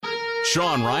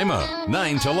Sean Rima,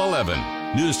 9 till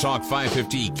 11. News Talk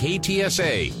 550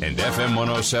 KTSA and FM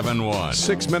 1071.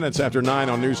 6 minutes after 9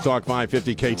 on News Talk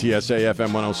 550 KTSA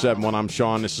FM 1071. I'm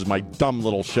Sean. This is my dumb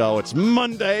little show. It's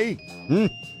Monday.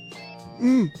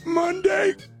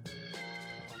 Monday.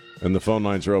 And the phone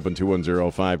lines are open,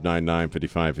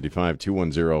 210-599-5555,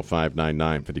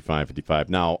 210-599-5555.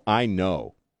 Now, I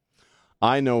know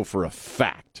for a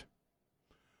fact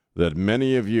that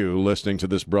many of you listening to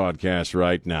this broadcast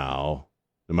right now,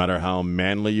 no matter how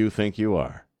manly you think you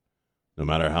are, no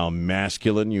matter how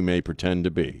masculine you may pretend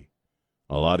to be,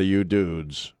 a lot of you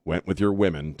dudes went with your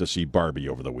women to see Barbie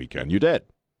over the weekend. You did.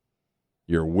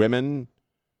 Your women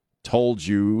told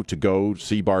you to go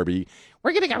see Barbie.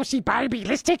 We're going to go see Barbie.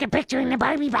 Let's take a picture in the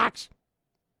Barbie box.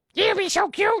 You'll be so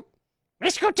cute.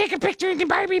 Let's go take a picture in the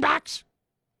Barbie box.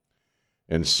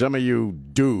 And some of you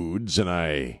dudes, and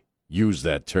I use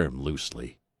that term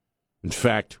loosely, in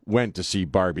fact, went to see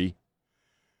Barbie.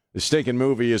 The stinking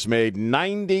movie has made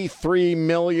 $93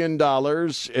 million.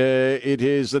 It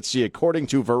is, let's see, according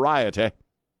to Variety,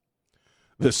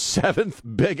 the seventh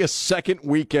biggest second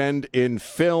weekend in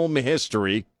film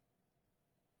history,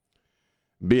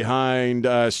 behind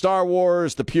Star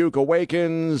Wars, The Puke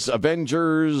Awakens,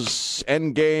 Avengers,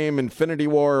 Endgame, Infinity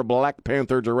War, Black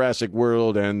Panther, Jurassic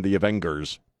World, and The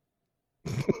Avengers.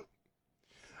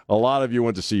 A lot of you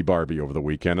went to see Barbie over the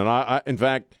weekend. And I in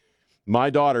fact, my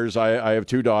daughters, I have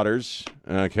two daughters,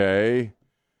 okay,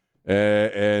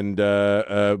 and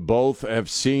both have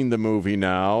seen the movie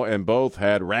now, and both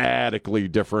had radically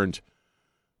different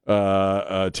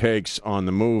takes on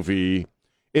the movie.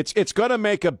 It's going to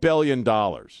make $1 billion.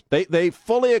 They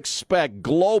fully expect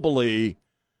globally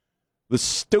the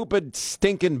stupid,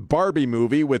 stinking Barbie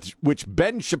movie, which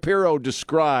Ben Shapiro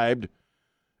described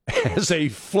as a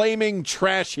flaming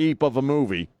trash heap of a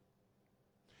movie.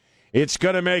 It's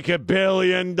going to make $1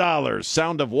 billion.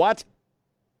 Sound of what?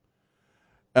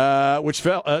 Which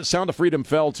fell. Sound of Freedom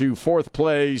fell to fourth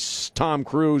place. Tom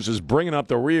Cruise is bringing up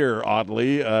the rear,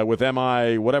 oddly, with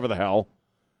M.I. whatever the hell.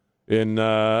 In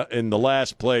the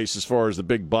last place as far as the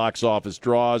big box office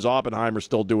draws. Oppenheimer's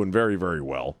still doing very, very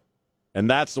well. And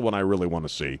that's the one I really want to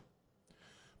see.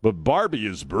 But Barbie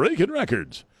is breaking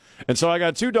records. And so I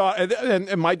got two daughters,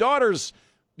 and my daughter's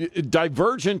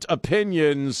divergent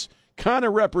opinions kind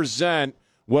of represent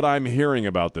what I'm hearing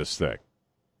about this thing.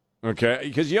 Okay?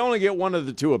 Because you only get one of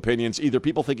the two opinions. Either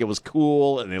people think it was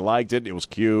cool and they liked it, it was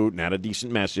cute, and had a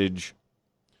decent message,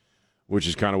 which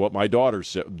is kind of what my daughter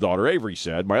Avery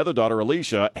said. My other daughter,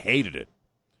 Alicia, hated it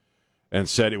and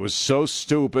said it was so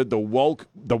stupid. The woke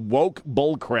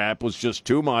bullcrap was just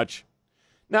too much.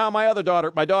 Now, my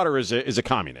daughter is a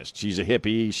communist. She's a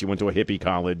hippie. She went to a hippie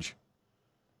college.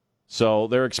 So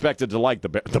they're expected to like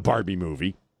the Barbie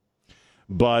movie.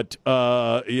 But,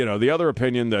 the other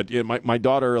opinion that my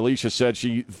daughter, Alicia, said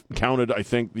she counted, I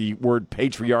think, the word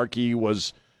patriarchy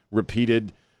was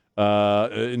repeated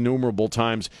innumerable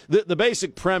times. The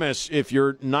basic premise, if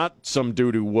you're not some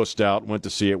dude who wussed out and went to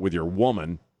see it with your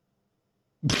woman,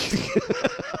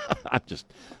 I'm just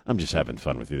having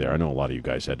fun with you there. I know a lot of you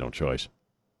guys had no choice.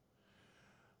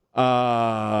 Is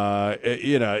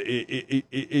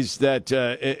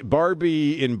that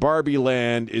Barbie in Barbie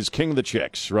Land is king of the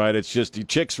chicks, right? It's just the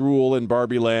chicks rule in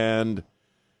Barbie Land.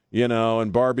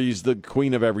 And Barbie's the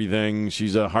queen of everything.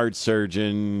 She's a heart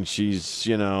surgeon. She's,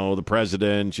 the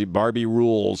president. Barbie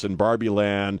rules in Barbie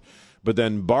Land. But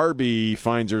then Barbie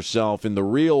finds herself in the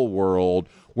real world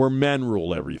where men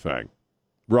rule everything,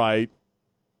 right?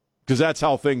 Because that's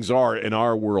how things are in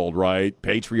our world, right?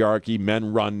 Patriarchy,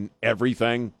 men run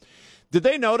everything. Did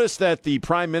they notice that the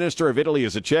prime minister of Italy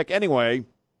is a chick? Anyway,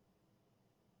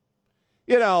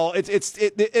 I'll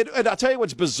tell you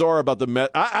what's bizarre about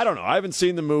I don't know. I haven't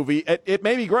seen the movie. It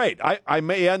may be great. I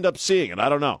may end up seeing it. I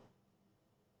don't know.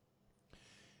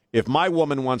 If my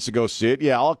woman wants to go see it,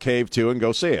 yeah, I'll cave to and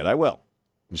go see it. I will.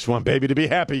 I just want baby to be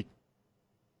happy.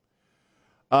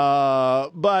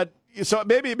 But so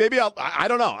maybe I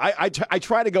don't know. I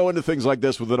try to go into things like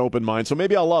this with an open mind. So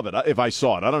maybe I'll love it if I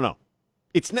saw it. I don't know.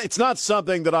 It's not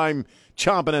something that I'm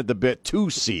chomping at the bit to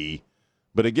see.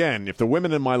 But again, if the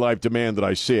women in my life demand that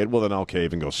I see it, well, then I'll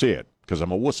cave and go see it because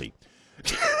I'm a wussy.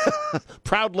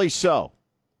 Proudly so.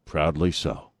 Proudly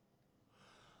so.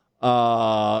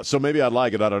 So maybe I'd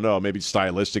like it. I don't know. Maybe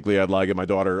stylistically I'd like it. My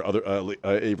daughter,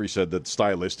 Avery, said that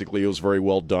stylistically it was very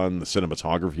well done. The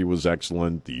cinematography was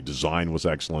excellent. The design was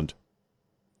excellent.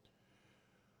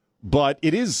 But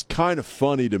it is kind of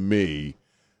funny to me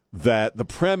that the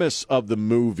premise of the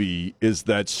movie is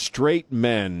that straight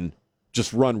men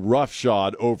just run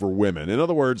roughshod over women. In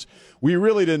other words, we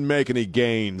really didn't make any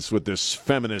gains with this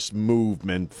feminist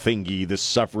movement thingy, this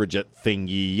suffragette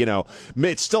thingy. You know,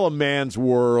 it's still a man's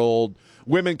world.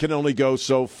 Women can only go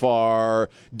so far.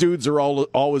 Dudes are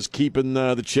always keeping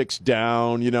the chicks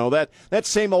down. You know, that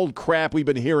same old crap we've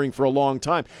been hearing for a long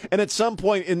time. And at some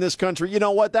point in this country, you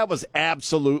know what? That was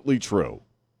absolutely true.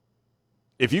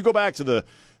 If you go back to the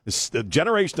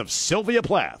generation of Sylvia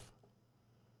Plath,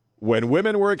 when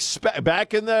women were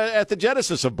back at the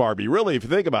genesis of Barbie, really, if you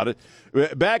think about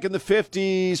it, back in the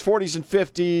 40s and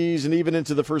 50s, and even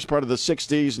into the first part of the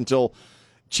 60s until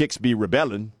chicks be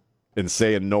rebelling and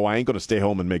saying, no, I ain't going to stay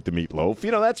home and make the meatloaf.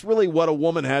 You know, that's really what a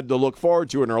woman had to look forward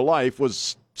to in her life,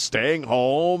 was staying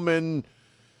home. And,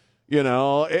 you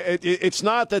know, it's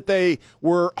not that they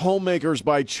were homemakers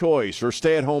by choice or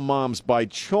stay-at-home moms by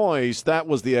choice. That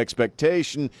was the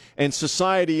expectation, and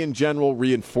society in general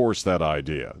reinforced that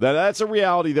idea. That's a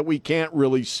reality that we can't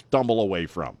really stumble away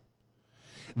from.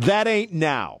 That ain't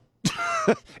now.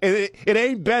 It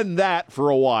ain't been that for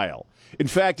a while. In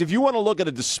fact, if you want to look at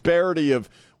a disparity of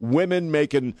women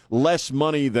making less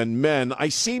money than men, I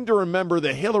seem to remember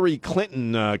the Hillary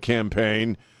Clinton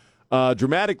campaign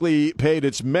dramatically paid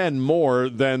its men more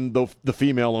than the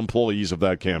female employees of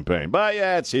that campaign. But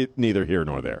yeah, it's neither here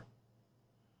nor there.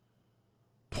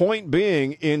 Point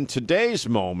being, in today's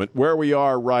moment, where we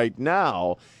are right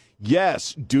now,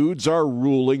 yes, dudes are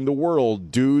ruling the world.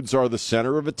 Dudes are the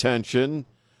center of attention.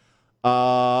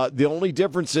 The only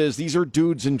difference is these are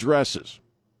dudes in dresses.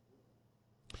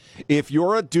 If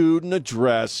you're a dude in a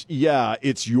dress, yeah,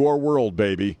 it's your world,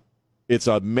 baby. It's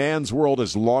a man's world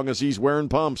as long as he's wearing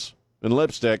pumps and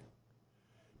lipstick.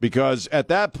 Because at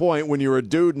that point, when you're a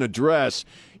dude in a dress,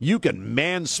 you can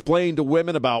mansplain to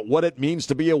women about what it means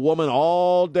to be a woman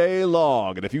all day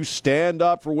long. And if you stand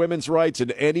up for women's rights in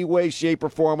any way, shape, or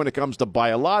form when it comes to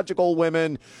biological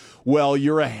women, well,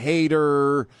 you're a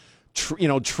hater.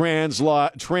 Trans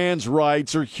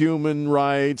rights or human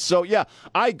rights. So, yeah,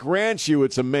 I grant you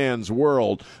it's a man's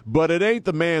world, but it ain't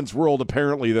the man's world,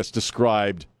 apparently, that's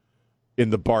described in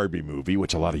the Barbie movie,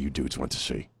 which a lot of you dudes went to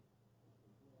see.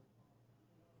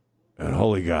 And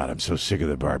holy God, I'm so sick of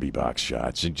the Barbie box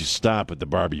shots. And just stop at the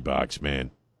Barbie box,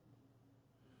 man.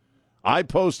 I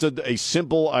posted a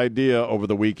simple idea over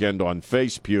the weekend on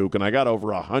Facebook, and I got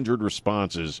over 100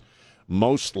 responses.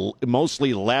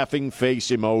 Mostly laughing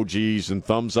face emojis and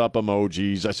thumbs up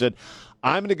emojis. I said,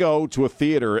 I'm going to go to a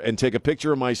theater and take a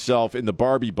picture of myself in the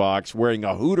Barbie box wearing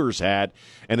a Hooters hat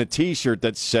and a T-shirt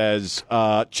that says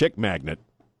chick magnet.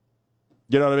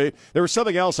 You know what I mean? There was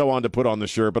something else I wanted to put on the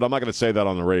shirt, but I'm not going to say that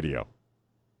on the radio.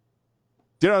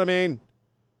 Do you know what I mean?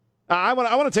 I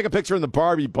want to take a picture in the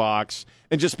Barbie box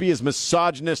and just be as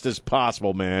misogynist as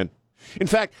possible, man. In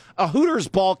fact, a Hooters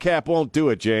ball cap won't do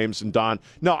it, James and Don.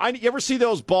 No, you ever see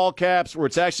those ball caps where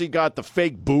it's actually got the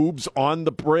fake boobs on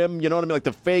the brim? You know what I mean, like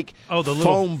the fake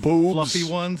foam boobs, fluffy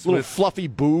ones, little fluffy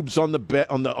boobs on the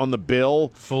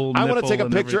bill. Full. I want to take a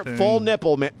picture, everything. full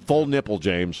nipple, man, full nipple,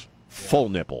 James, full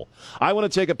nipple. I want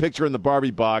to take a picture in the Barbie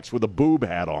box with a boob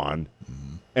hat on.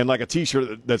 And like a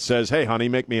T-shirt that says, hey, honey,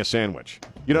 make me a sandwich.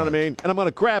 You know what I mean? And I'm going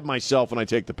to grab myself when I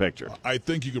take the picture. I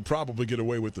think you could probably get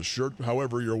away with the shirt.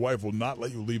 However, your wife will not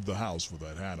let you leave the house with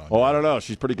that hat on. Oh, I don't know.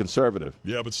 She's pretty conservative.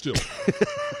 Yeah, but still.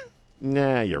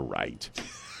 Nah, you're right.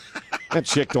 That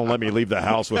chick don't let me leave the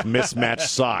house with mismatched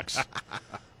socks.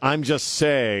 I'm just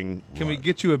saying. Can we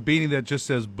get you a beanie that just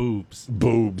says boobs?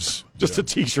 Boobs. Just a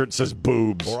T-shirt that says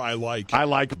boobs. Or I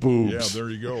like boobs. Yeah, there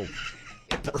you go.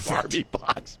 The Barbie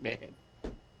box, man.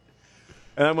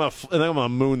 And I'm gonna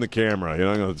moon the camera. You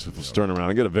know, I'm gonna just turn around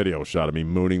and get a video shot of me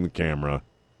mooning the camera.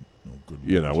 Oh,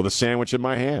 good with a sandwich in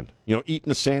my hand.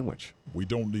 Eating a sandwich. We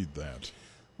don't need that.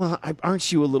 Well,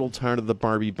 aren't you a little tired of the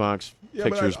Barbie box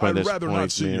pictures by this point? I'd rather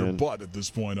not see man? your butt at this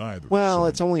point either. Well,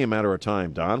 it's only a matter of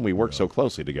time, Don. We work so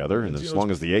closely together, and as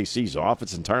long as the AC's off,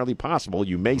 it's entirely possible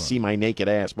you may see my naked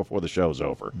ass before the show's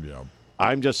over. Yeah.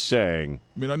 I'm just saying.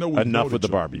 I know enough with the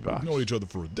Barbie box. We've known each other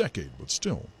for a decade, but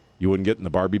still. You wouldn't get in the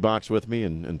Barbie box with me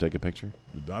and take a picture?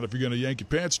 Not if you're going to yank your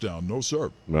pants down. No, sir.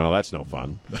 Well, that's no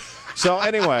fun. So,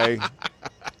 anyway.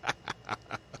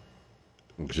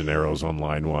 Gennaro's on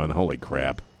line one. Holy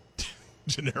crap.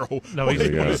 Gennaro. No,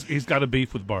 he's got a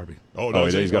beef with Barbie. Oh, no,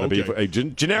 he's got a beef. Hey,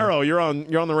 Gennaro, you're on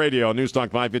the radio, News Talk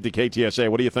 550 KTSA.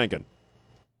 What are you thinking?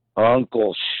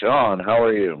 Uncle Sean, how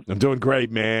are you? I'm doing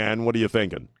great, man. What are you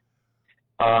thinking?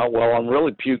 Well, I'm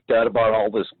really puked out about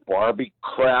all this Barbie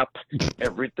crap.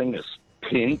 Everything is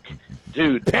pink.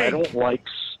 Dude, pink.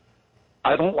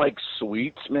 I don't like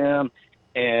sweets, man.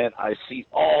 And I see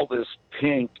all this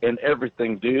pink and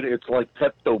everything, dude. It's like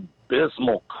Pepto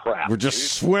abysmal crap. We're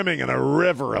just swimming in a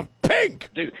river of pink.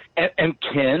 dude. And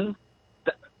Ken,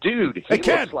 dude, he Hey,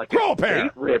 Ken, looks like grow a a pair.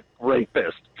 date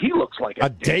rapist. He looks like a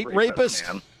date rapist?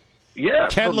 man. Yeah,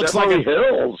 Ken from looks Beverly like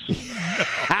Hills.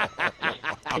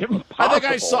 I think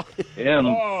I saw.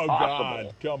 Oh,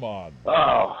 God. Come on.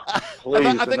 Oh, please.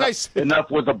 I think enough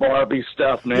with the Barbie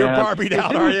stuff, man. You're Barbied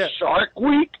out, are you? Shark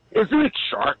Week? Isn't it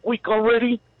Shark Week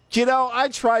already? You know, I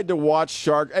tried to watch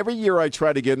Shark. Every year I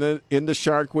try to get into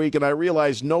Shark Week, and I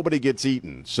realize nobody gets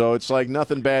eaten. So it's like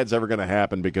nothing bad's ever going to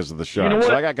happen because of the shark. You know so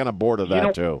what? I got kind of bored of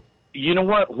that, too. You know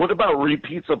what? What about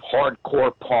repeats of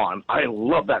Hardcore Pawn? I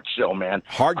love that show, man.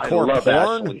 Hardcore I love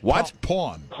porn? Ashley. What?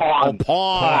 Pawn. Pawn. Oh,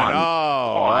 Pawn.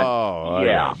 Oh, I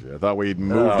Yeah. got you. I thought we'd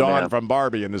moved on man. from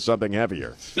Barbie into something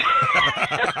heavier.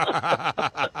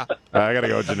 I got to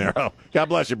go, Gennaro. God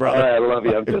bless you, brother. I love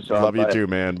you. I'm just Love you bye. too,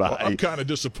 man. Bye. I'm kind of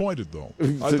disappointed, though.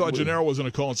 I thought Gennaro was going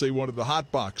to call and say he wanted the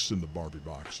hot box in the Barbie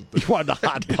box. You wanted the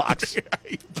hot box.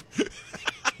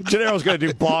 Gennaro's going to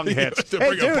do bong hits. To Hey,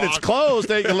 bring a dude, bong. it's closed.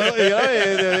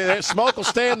 Smoke will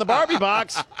stay in the Barbie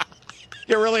box.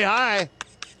 Get really high.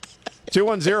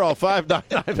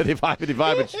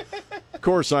 210-599-5555. Of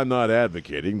course, I'm not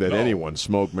advocating that anyone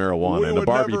smoke marijuana We in the would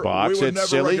Barbie never- box. we would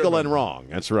It's never illegal recommend and wrong.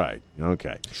 That's right.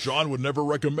 Okay. Sean would never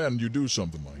recommend you do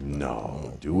something like that.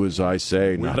 No, do as I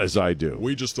say, not as I do.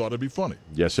 We just thought it'd be funny.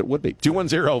 Yes, it would be.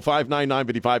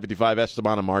 210-599-5555.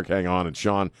 Esteban and Mark, hang on. And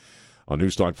Sean on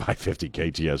Newstalk 550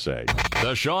 KTSA.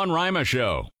 The Sean Rima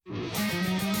Show.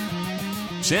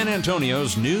 San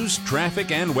Antonio's news,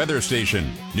 traffic, and weather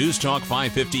station. News Talk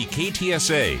 550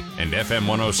 KTSA and FM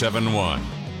 1071.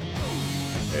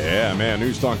 Yeah, man.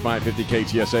 News Talk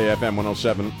 550 KTSA FM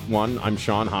 1071. I'm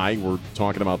Sean. Hi. We're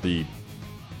talking about the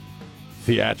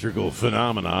theatrical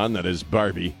phenomenon that is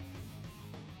Barbie.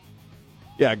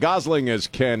 Yeah, Gosling as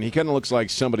Ken. He kind of looks like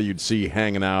somebody you'd see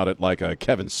hanging out at like a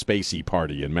Kevin Spacey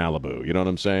party in Malibu. You know what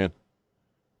I'm saying?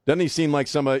 Doesn't he seem like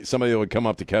somebody that would come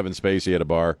up to Kevin Spacey at a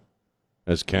bar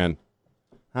as Ken?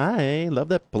 Hi, love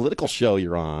that political show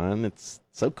you're on. It's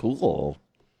so cool.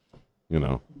 You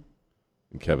know.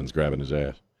 And Kevin's grabbing his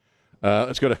ass.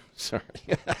 Let's go to... Sorry.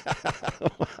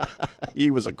 He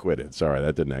was acquitted. Sorry,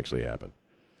 that didn't actually happen.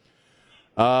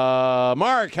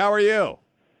 Mark, how are you?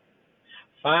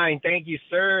 Fine, thank you,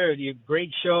 sir. You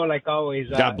great show, like always.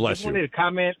 God bless just you. wanted to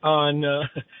comment on...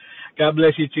 God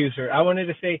bless you, too, sir. I wanted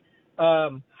to say,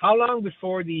 how long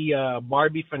before the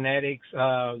Barbie fanatics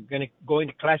going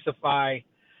to classify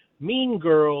Mean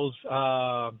Girls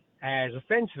as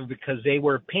offensive because they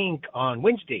wear pink on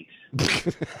Wednesdays?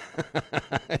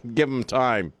 Give them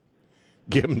time.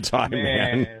 Give them time,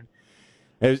 man.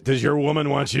 Does your woman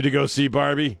want you to go see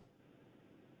Barbie?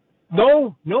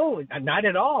 No, not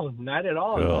at all. Not at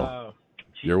all. Well,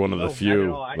 you're one of the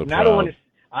few. I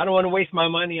don't want to waste my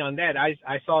money on that. I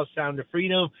saw Sound of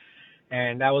Freedom,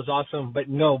 and that was awesome. But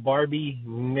no, Barbie,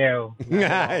 no.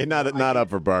 Not up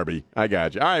for Barbie. I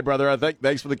got you. All right, brother.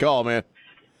 Thanks for the call, man.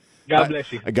 God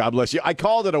bless you. God bless you. I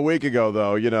called it a week ago,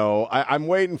 though. You know, I'm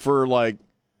waiting for, like,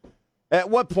 at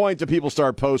what point do people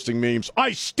start posting memes?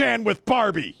 I stand with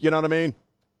Barbie. You know what I mean?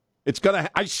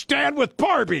 I stand with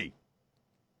Barbie.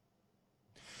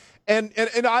 And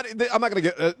I'm not going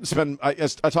to spend. I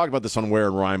talked about this on Where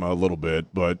and Rima a little bit,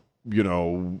 but you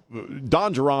know,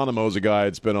 Don Geronimo's a guy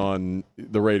that's been on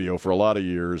the radio for a lot of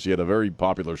years. He had a very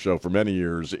popular show for many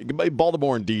years. A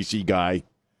Baltimore and D.C. guy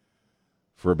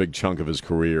for a big chunk of his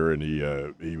career, and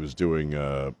he was doing.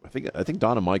 I think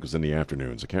Don and Mike was in the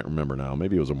afternoons. I can't remember now.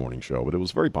 Maybe it was a morning show, but it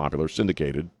was very popular,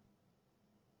 syndicated.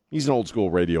 He's an old school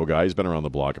radio guy. He's been around the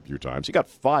block a few times. He got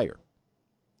fired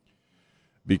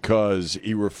because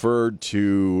he referred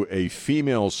to a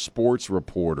female sports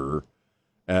reporter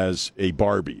as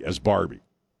Barbie. And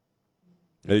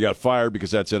he got fired because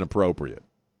that's inappropriate.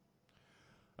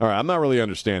 All right, I'm not really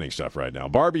understanding stuff right now.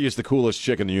 Barbie is the coolest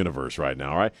chick in the universe right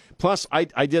now, all right? Plus, I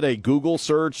did a Google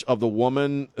search of the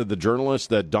woman, the journalist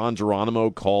that Don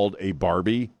Geronimo called a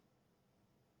Barbie.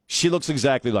 She looks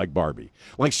exactly like Barbie.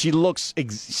 Like, she looks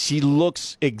exactly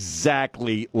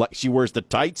like... She wears the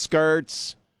tight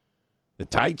skirts, the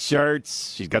tight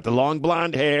shirts. She's got the long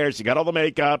blonde hair. She got all the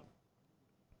makeup.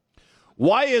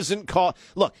 Why isn't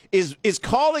look, is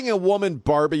calling a woman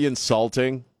Barbie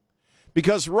insulting?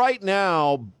 Because right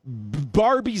now,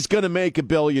 Barbie's going to make $1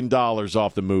 billion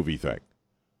off the movie thing.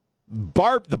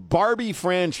 The Barbie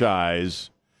franchise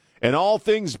and all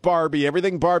things Barbie,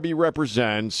 everything Barbie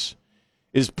represents,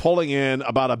 is pulling in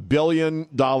about $1 billion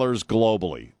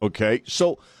globally. Okay,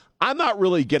 so I'm not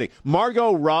really getting.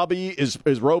 Margot Robbie is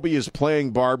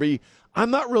playing Barbie. I'm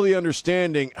not really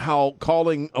understanding how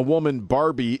calling a woman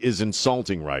Barbie is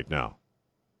insulting right now.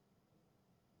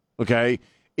 Okay,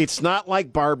 It's not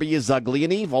like Barbie is ugly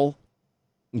and evil.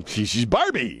 She's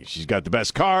Barbie. She's got the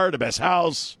best car, the best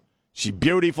house. She's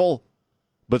beautiful.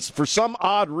 But for some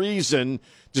odd reason,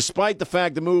 despite the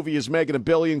fact the movie is making $1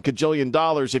 billion kajillion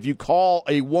dollars, if you call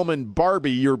a woman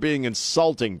Barbie, you're being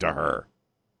insulting to her.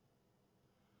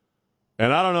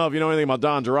 And I don't know if you know anything about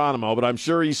Don Geronimo, but I'm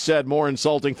sure he said more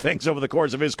insulting things over the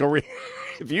course of his career.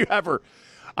 If you ever,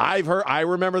 I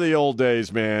remember the old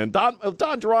days, man.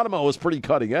 Don Geronimo was pretty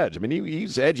cutting edge. I mean,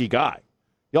 he's an edgy guy.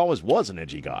 He always was an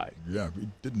edgy guy. Yeah,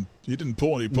 he didn't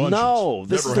pull any punches. No,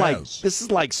 this Never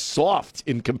is like soft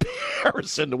in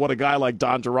comparison to what a guy like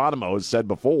Don Geronimo has said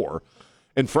before,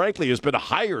 and frankly has been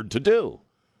hired to do.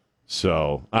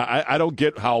 So I don't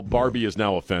get how Barbie is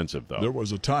now offensive, though. There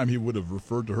was a time he would have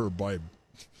referred to her by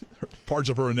parts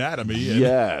of her anatomy.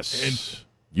 Yes.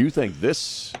 You think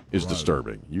this is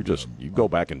disturbing. You go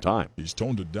back in time. He's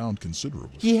toned it down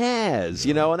considerably. He has,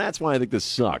 and that's why I think this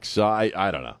sucks. So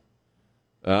I don't know.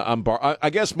 I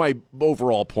guess my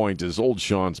overall point is old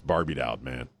Sean's Barbied out,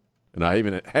 man. And I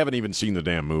haven't even seen the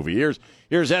damn movie. Here's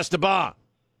Esteban.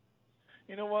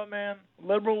 You know what, man?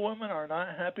 Liberal women are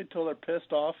not happy till they're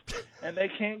pissed off, and they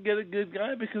can't get a good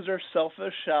guy because they're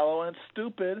selfish, shallow, and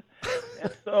stupid.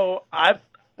 And so I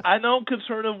know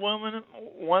conservative women.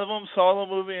 One of them saw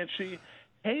the movie and she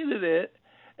hated it.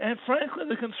 And frankly,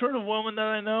 the conservative woman that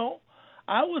I know,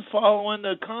 I would follow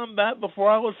into combat before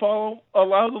I would follow a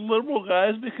lot of the liberal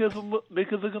guys because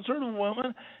the conservative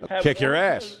women have kick your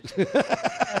ass.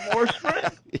 Have more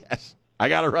strength. Yes, I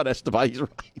got to run Esteban. He's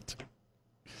right.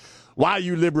 Why are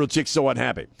you liberal chicks so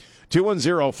unhappy?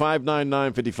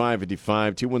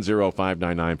 210-599-5555,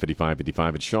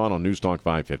 210-599-5555. It's Sean on News Talk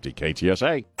 550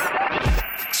 KTSA.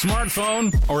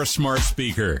 Smartphone or a smart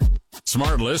speaker?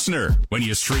 Smart listener when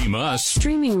you stream us.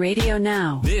 Streaming radio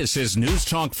now. This is News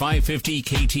Talk 550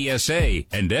 KTSA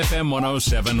and FM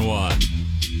 1071.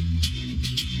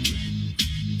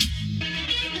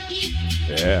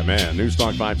 Yeah, man. News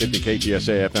Talk 550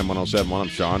 KTSA, FM 1071. I'm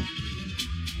Sean.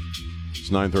 It's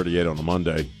 9:38 on a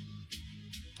Monday.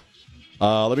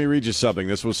 Let me read you something.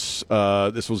 This was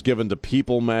given to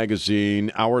People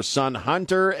magazine. Our son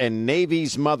Hunter and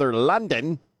Navy's mother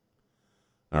London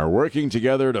are working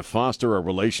together to foster a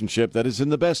relationship that is in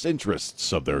the best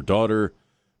interests of their daughter,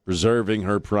 preserving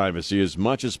her privacy as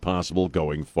much as possible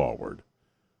going forward.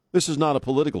 This is not a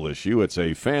political issue. It's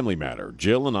a family matter.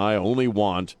 Jill and I only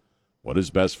want what is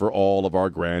best for all of our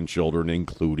grandchildren,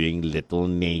 including little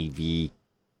Navy.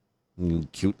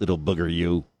 Cute little booger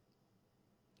you.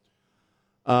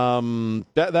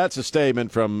 That's a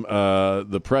statement from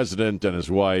the president and his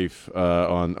wife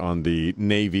on the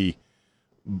Navy,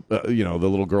 the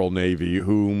little girl Navy,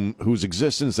 whose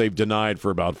existence they've denied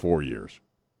for about 4 years.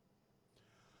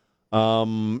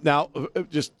 Now,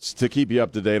 just to keep you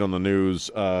up to date on the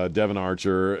news, Devin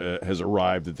Archer has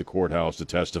arrived at the courthouse to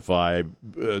testify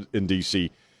in D.C.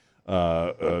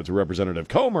 To Representative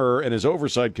Comer and his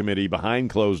oversight committee behind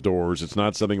closed doors. It's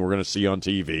not something we're going to see on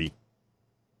TV.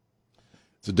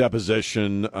 It's a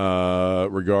deposition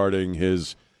regarding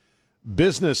his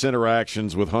business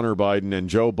interactions with Hunter Biden and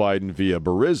Joe Biden via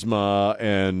Burisma.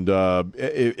 And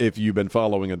if you've been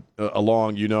following it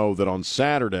along, you know that on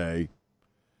Saturday,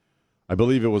 I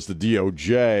believe it was the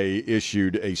DOJ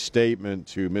issued a statement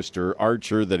to Mr.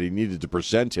 Archer that he needed to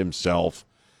present himself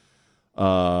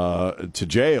to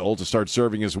jail to start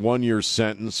serving his 1-year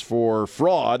sentence for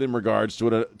fraud in regards to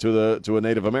a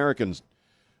Native American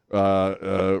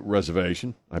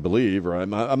reservation, I believe. Or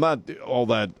I'm not all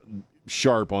that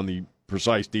sharp on the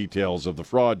precise details of the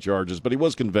fraud charges, but he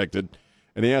was convicted,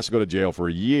 and he has to go to jail for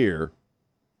a year.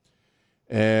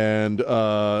 And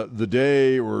the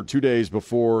day or 2 days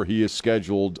before he is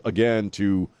scheduled again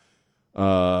to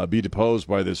be deposed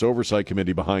by this oversight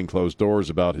committee behind closed doors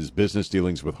about his business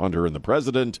dealings with Hunter and the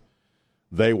president,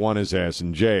 they want his ass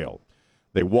in jail.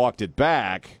 They walked it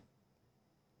back,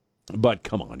 but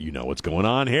come on, you know what's going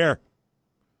on here.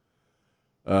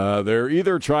 They're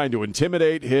either trying to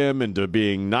intimidate him into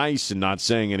being nice and not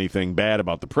saying anything bad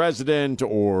about the president,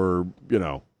 or,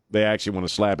 they actually want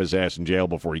to slap his ass in jail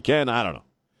before he can. I don't know.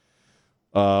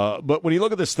 But when you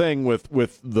look at this thing with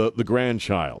the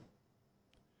grandchild,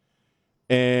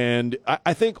 and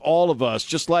I think all of us,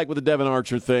 just like with the Devin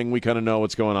Archer thing, we kind of know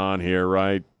what's going on here,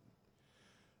 right?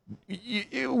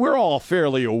 We're all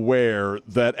fairly aware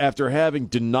that after having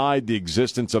denied the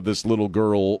existence of this little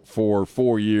girl for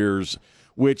 4 years,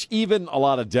 which even a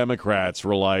lot of Democrats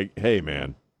were like, hey,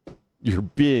 man, you're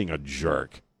being a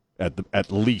jerk.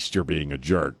 At least you're being a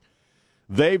jerk.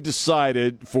 They've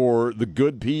decided for the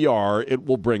good PR it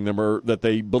will bring them, or that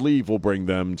they believe will bring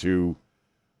them, to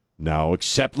now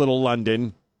accept little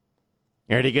London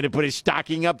Are they going to put a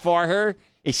stocking up for her?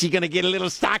 Is she going to get a little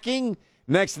stocking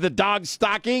next to the dog's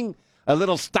stocking? A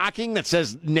little stocking that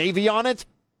says Navy on it?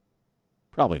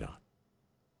 Probably not.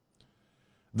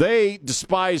 They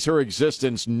despise her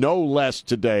existence no less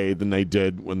today than they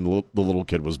did when the little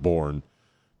kid was born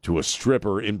to a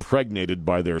stripper impregnated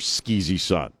by their skeezy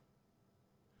son.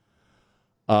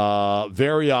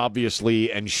 Very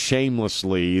obviously and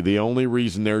shamelessly, the only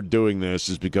reason they're doing this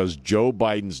is because Joe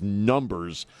Biden's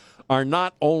numbers are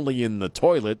not only in the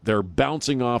toilet, they're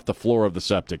bouncing off the floor of the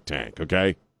septic tank,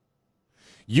 okay?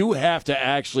 You have to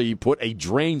actually put a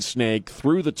drain snake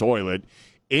through the toilet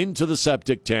into the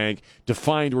septic tank to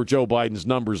find where Joe Biden's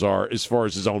numbers are as far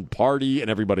as his own party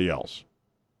and everybody else.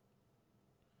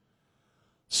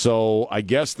 So I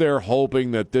guess they're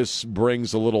hoping that this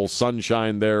brings a little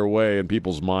sunshine their way in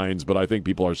people's minds, but I think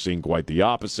people are seeing quite the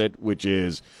opposite, which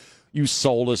is, you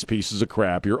soulless pieces of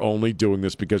crap, you're only doing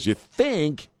this because you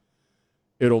think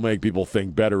it'll make people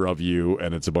think better of you,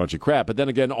 and it's a bunch of crap. But then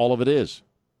again, all of it is.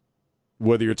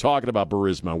 Whether you're talking about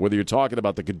Burisma, whether you're talking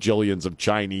about the gajillions of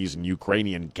Chinese and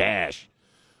Ukrainian cash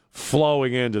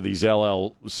flowing into these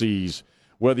LLCs,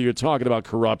 whether you're talking about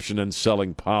corruption and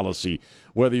selling policy,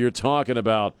 whether you're talking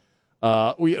about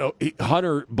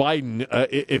Hunter Biden,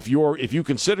 if you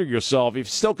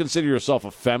still consider yourself a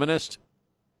feminist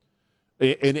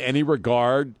in any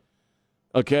regard,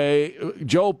 okay,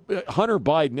 Hunter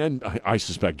Biden, and I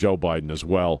suspect Joe Biden as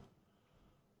well,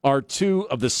 are two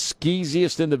of the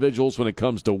skeeziest individuals when it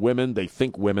comes to women. They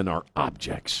think women are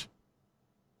objects.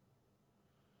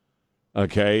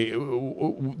 Okay,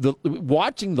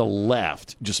 watching the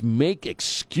left just make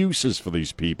excuses for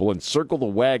these people and circle the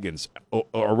wagons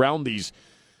around these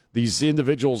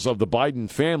individuals of the Biden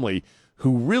family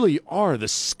who really are the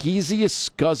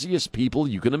skeeziest, scuzziest people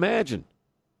you can imagine.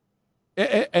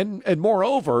 And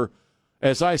moreover,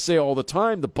 as I say all the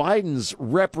time, the Bidens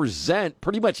represent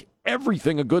pretty much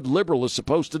everything a good liberal is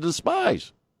supposed to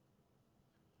despise.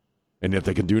 And yet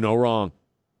they can do no wrong.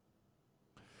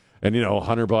 And,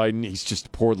 Hunter Biden, he's just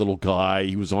a poor little guy.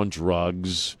 He was on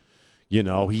drugs.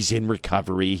 He's in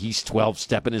recovery. He's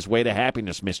 12-stepping his way to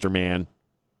happiness, Mr. Man.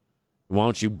 Why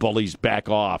don't you bullies back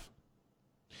off?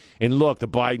 And look, the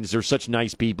Bidens, they're such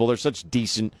nice people. They're such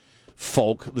decent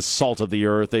folk, the salt of the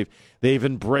earth. They've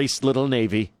embraced little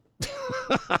Navy.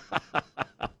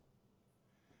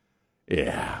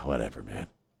 Yeah, whatever, man.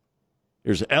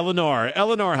 Here's Eleanor.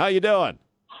 Eleanor, how you doing?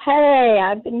 Hey,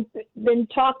 I've been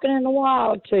talking in a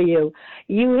while to you.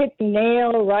 You hit the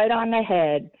nail right on the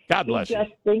head. God bless you.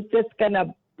 Just think it's going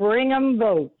to bring them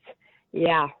votes.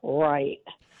 Yeah, right.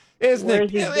 Isn't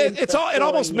it? It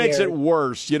almost makes it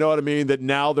worse. You know what I mean? That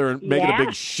now they're making a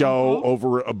big show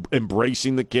over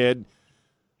embracing the kid.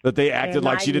 That they acted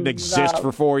like she didn't exist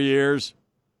for 4 years.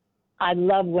 I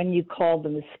love when you call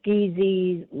them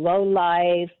skeezies, low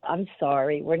life. I'm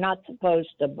sorry, we're not supposed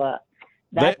to, but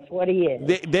that's what he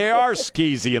is. They are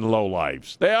skeezy and low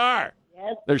lives. They are.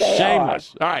 Yes, they're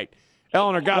shameless. All right,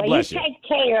 Eleanor, God bless you. Take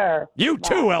care. You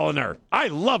too, Eleanor. I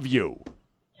love you.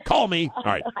 Call me. All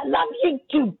right. I love you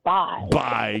too. Bye.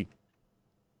 Bye.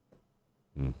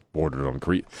 Bordered on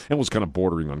creepy. It was kind of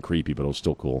bordering on creepy, but it was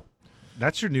still cool.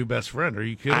 That's your new best friend. Are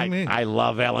you kidding me? I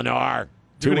love Eleanor.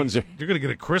 You're going to get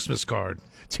a Christmas card.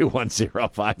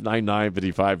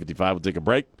 210-599-5555. We'll take a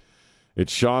break.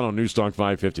 It's Sean on Newstalk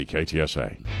 550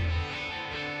 KTSA.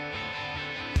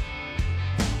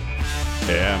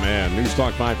 Yeah, man.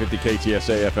 Newstalk 550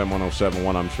 KTSA, FM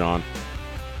 107.1. I'm Sean.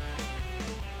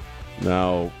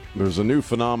 Now, there's a new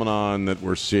phenomenon that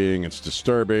we're seeing. It's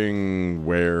disturbing,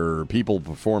 where people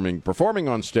performing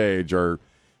on stage are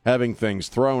having things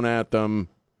thrown at them.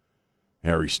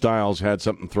 Harry Styles had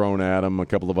something thrown at him. A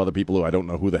couple of other people who I don't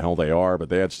know who the hell they are, but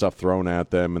they had stuff thrown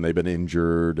at them, and they've been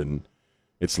injured. And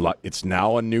it's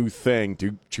now a new thing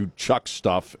to chuck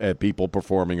stuff at people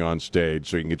performing on stage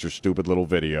so you can get your stupid little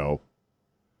video.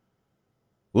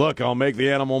 Look, I'll make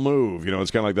the animal move.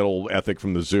 It's kind of like that old ethic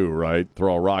from the zoo, right?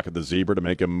 Throw a rock at the zebra to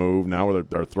make him move. Now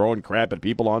they're throwing crap at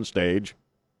people on stage.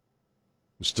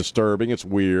 It's disturbing. It's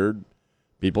weird.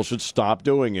 People should stop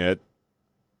doing it.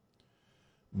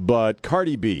 But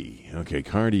Cardi B,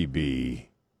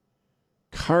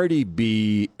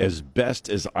 as best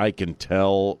as I can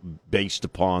tell, based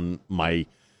upon my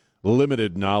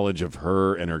limited knowledge of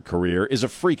her and her career, is a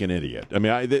freaking idiot. I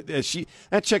mean,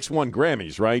 that chick's won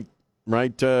Grammys, right?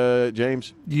 Right,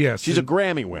 James? Yes. She's a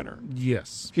Grammy winner.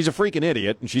 Yes. She's a freaking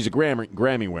idiot, and she's a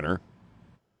Grammy winner.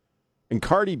 And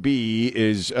Cardi B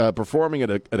is performing at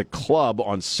a club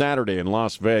on Saturday in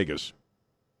Las Vegas.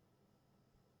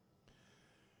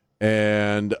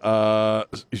 And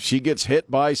she gets hit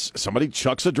by somebody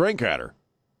chucks a drink at her.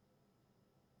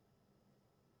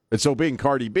 And so being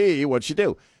Cardi B, what'd she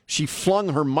do? She flung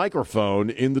her microphone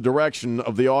in the direction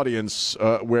of the audience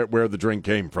where the drink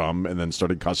came from and then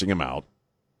started cussing him out.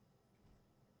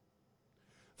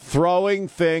 Throwing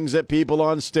things at people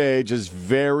on stage is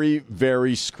very,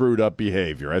 very screwed up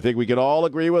behavior. I think we can all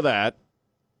agree with that.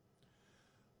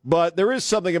 But there is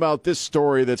something about this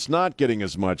story that's not getting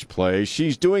as much play.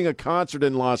 She's doing a concert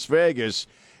in Las Vegas,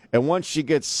 and once she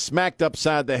gets smacked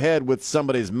upside the head with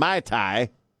somebody's Mai Tai,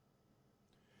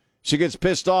 she gets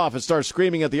pissed off and starts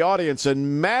screaming at the audience,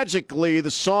 and magically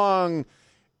the song,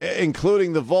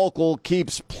 including the vocal,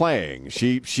 keeps playing.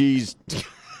 She's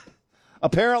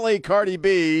apparently Cardi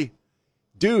B.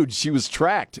 Dude, she was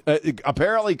tracked.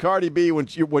 Apparently, Cardi B,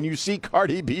 when you see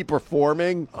Cardi B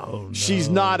performing, she's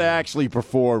not actually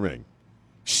performing.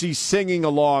 She's singing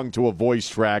along to a voice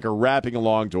track or rapping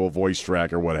along to a voice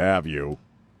track or what have you.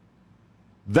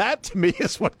 That, to me,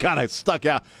 is what kind of stuck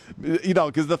out. You know,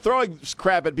 because the throwing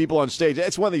crap at people on stage,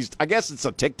 it's one of these, I guess it's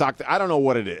a TikTok thing. I don't know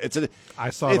what it is.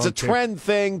 It's a trend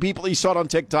thing. People, you saw it on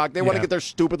TikTok. They want to get their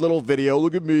stupid little video.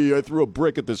 Look at me. I threw a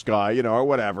brick at this guy, or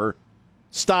whatever.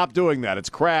 Stop doing that. It's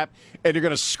crap, and you're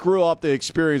going to screw up the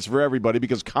experience for everybody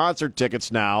because concert tickets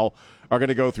now are going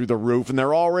to go through the roof, and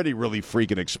they're already really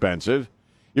freaking expensive.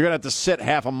 You're going to have to sit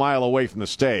half a mile away from the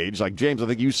stage. Like, James, I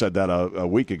think you said that a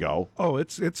week ago. Oh,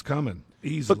 it's coming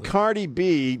easily. But Cardi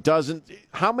B doesn't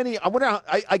 – how many –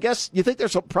 I guess you think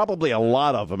there's probably a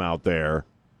lot of them out there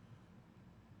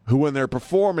who, when they're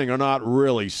performing, are not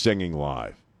really singing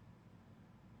live.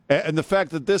 And the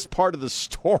fact that this part of the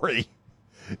story –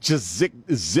 just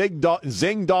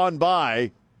zinged on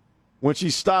by. When she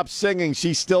stopped singing,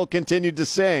 she still continued to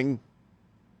sing.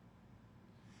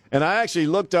 And I actually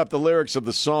looked up the lyrics of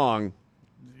the song.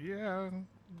 Yeah,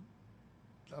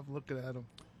 I'm looking at them.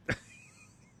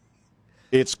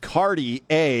 It's Cardi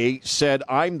A said,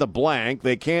 I'm the blank.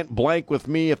 They can't blank with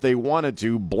me if they wanted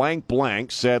to. Blank blank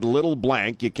said little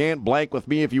blank. You can't blank with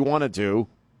me if you wanted to.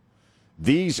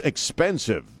 These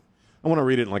expensive. I want to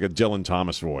read it in like a Dylan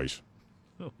Thomas voice.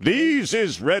 These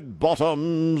is red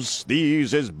bottoms,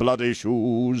 these is bloody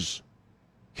shoes.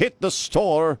 Hit the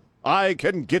store, I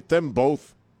can get them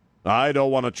both. I don't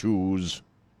want to choose.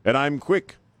 And I'm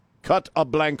quick, cut a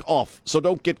blank off, so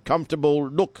don't get comfortable.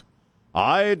 Look,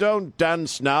 I don't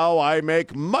dance now, I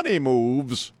make money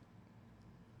moves.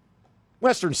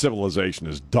 Western civilization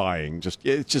is dying.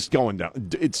 It's just going down.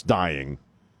 It's dying.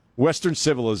 Western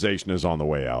civilization is on the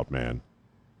way out, man.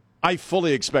 I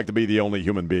fully expect to be the only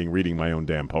human being reading my own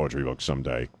damn poetry book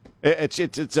someday.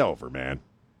 It's over, man.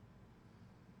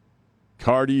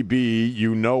 Cardi B,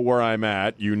 you know where I'm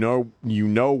at. You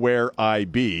know where I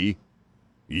be.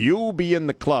 You be in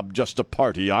the club just a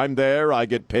party. I'm there. I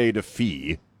get paid a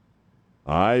fee.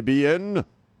 I be in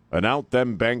and out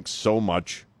them banks so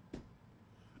much.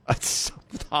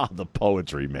 The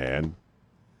poetry, man.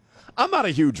 I'm not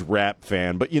a huge rap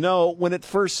fan, but when it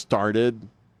first started,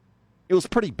 it was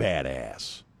pretty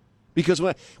badass. Because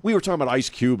when we were talking about Ice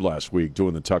Cube last week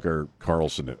doing the Tucker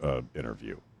Carlson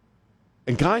interview.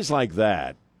 And guys like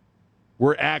that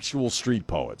were actual street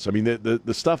poets. I mean,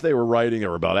 the stuff they were writing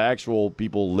are about actual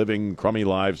people living crummy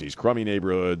lives, these crummy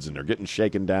neighborhoods, and they're getting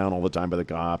shaken down all the time by the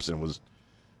cops. And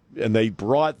they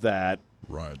brought that.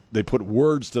 Right. They put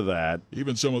words to that.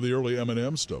 Even some of the early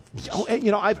Eminem stuff.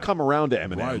 I've come around to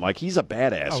Eminem. Right. Like, he's a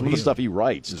badass. Some of the stuff he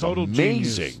writes is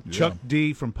amazing. Yeah. Chuck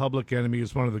D from Public Enemy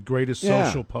is one of the greatest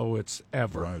social poets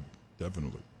ever. Right.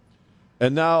 Definitely.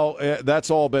 And now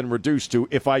that's all been reduced to,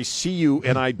 if I see you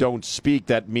and I don't speak,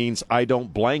 that means I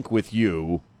don't blank with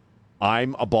you.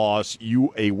 I'm a boss.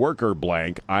 You a worker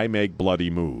blank. I make bloody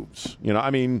moves.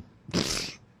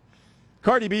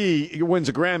 Cardi B wins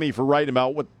a Grammy for writing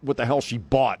about what the hell she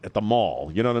bought at the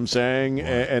mall. You know what I'm saying? Right.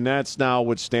 And that's now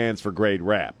what stands for great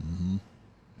rap. Mm-hmm.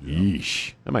 Yeah.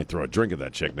 Yeesh. I might throw a drink at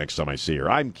that chick next time I see her.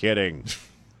 I'm kidding.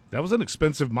 That was an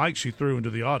expensive mic she threw into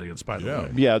the audience, by the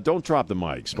way. Yeah, don't drop the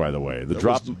mics, by the way.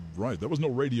 That was no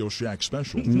Radio Shack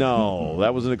special. No,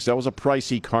 that was a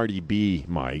pricey Cardi B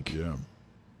mic. Yeah.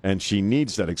 And she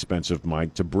needs that expensive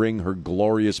mic to bring her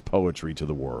glorious poetry to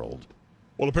the world.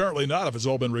 Well, apparently not. If it's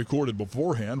all been recorded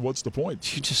beforehand, what's the point?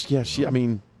 I'd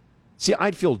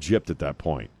feel gypped at that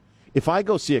point. If I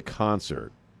go see a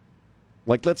concert,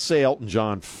 like let's say Elton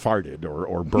John farted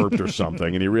or burped or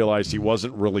something, and he realized he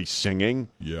wasn't really singing,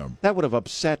 that would have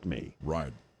upset me.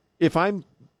 Right. If I'm,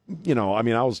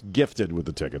 I was gifted with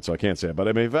the ticket, so I can't say it, but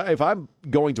I mean, if I'm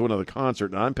going to another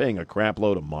concert and I'm paying a crap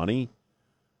load of money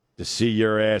to see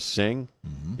your ass sing,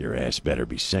 your ass better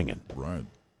be singing. Right.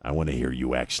 I want to hear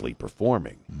you actually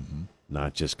performing,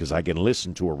 not just because I can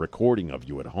listen to a recording of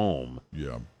you at home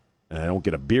And I don't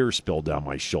get a beer spilled down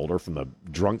my shoulder from the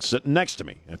drunk sitting next to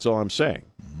me. That's all I'm saying.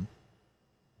 Mm-hmm.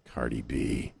 Cardi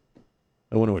B.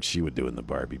 I wonder what she would do in the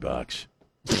Barbie box.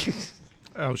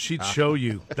 Oh, she'd show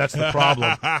you. That's the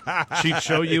problem. She'd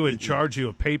show you and charge you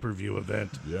a pay-per-view event.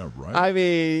 Yeah, right. I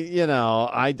mean,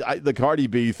 the Cardi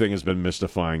B thing has been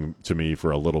mystifying to me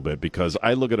for a little bit because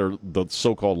I look at the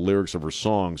so-called lyrics of her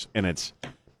songs, and it's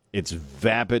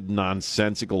vapid,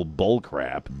 nonsensical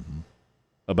bullcrap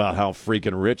about how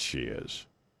freaking rich she is,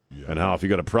 and how if you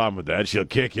got a problem with that, she'll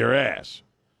kick your ass.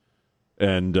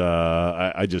 And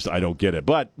I don't get it.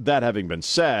 But that having been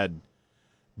said,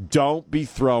 don't be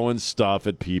throwing stuff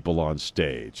at people on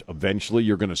stage. Eventually,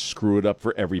 you're going to screw it up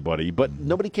for everybody, but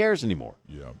nobody cares anymore.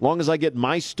 Yeah. As long as I get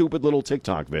my stupid little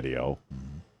TikTok video,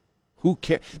 who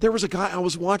cares? There was a guy I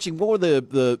was watching. What were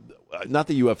the not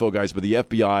the UFO guys, but the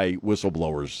FBI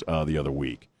whistleblowers the other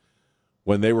week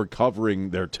when they were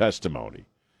covering their testimony.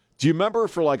 Do you remember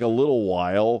for like a little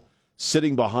while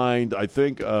sitting behind, I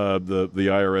think, the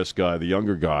IRS guy, the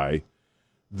younger guy,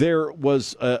 there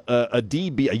was a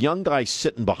DB, a young guy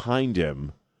sitting behind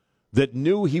him that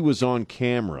knew he was on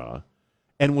camera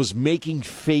and was making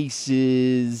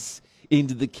faces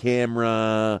into the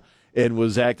camera and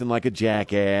was acting like a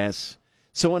jackass.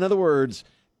 So, in other words,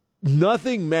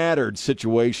 nothing mattered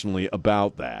situationally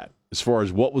about that as far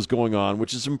as what was going on,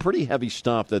 which is some pretty heavy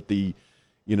stuff that the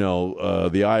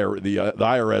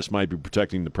IRS might be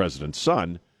protecting the president's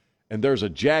son, and there's a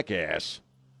jackass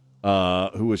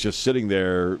who was just sitting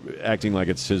there acting like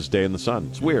it's his day in the sun.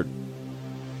 It's weird.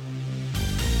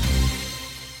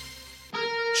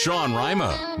 Sean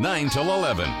Rima, 9 till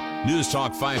 11. News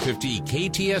Talk 550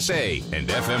 KTSA and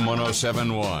FM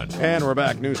 107.1. And we're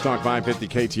back. News Talk 550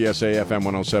 KTSA, FM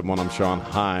 107.1. I'm Sean.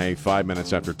 Hi, 5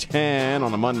 minutes after 10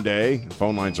 on a Monday.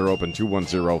 Phone lines are open,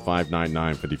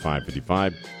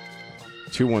 210-599-5555.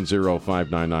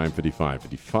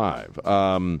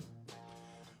 210-599-5555.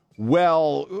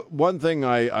 Well, one thing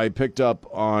I picked up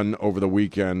on over the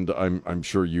weekend, I'm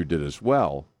sure you did as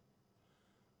well,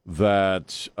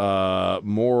 that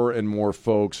more and more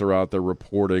folks are out there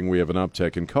reporting we have an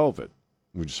uptick in COVID.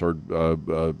 We just heard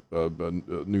a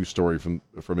news story from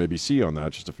ABC on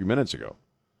that just a few minutes ago.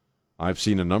 I've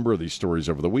seen a number of these stories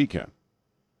over the weekend.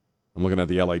 I'm looking at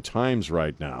the LA Times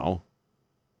right now.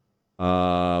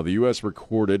 The U.S.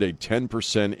 recorded a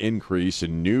 10% increase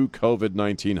in new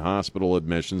COVID-19 hospital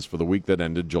admissions for the week that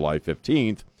ended July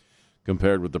 15th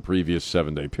compared with the previous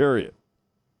 7-day period.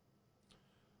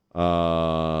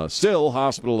 Still,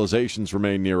 hospitalizations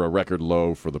remain near a record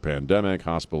low for the pandemic.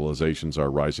 Hospitalizations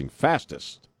are rising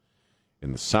fastest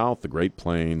in the South, the Great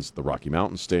Plains, the Rocky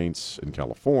Mountain states, and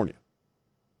California.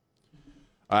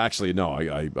 Actually, no,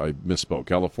 I misspoke.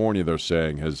 California, they're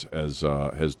saying,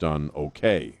 has done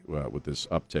okay with this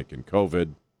uptick in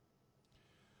COVID.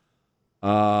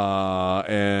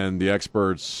 And the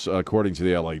experts, according to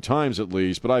the LA Times at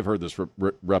least, but I've heard this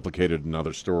replicated in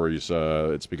other stories,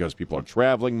 it's because people are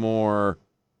traveling more.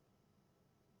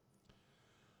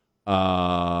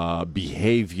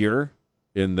 Behavior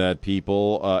in that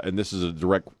people, and this is a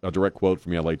direct quote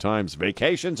from the LA Times,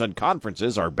 vacations and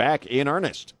conferences are back in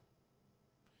earnest.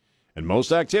 And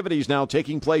most activities now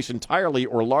taking place entirely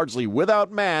or largely without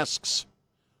masks,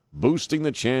 boosting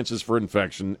the chances for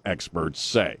infection, experts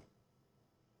say.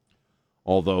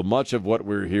 Although much of what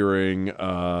we're hearing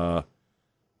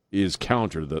is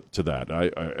counter to that.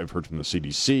 I've heard from the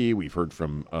CDC. We've heard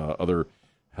from other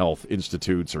health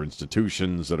institutes or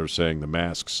institutions that are saying the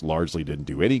masks largely didn't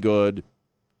do any good.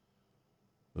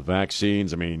 The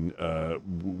vaccines, I mean,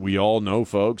 we all know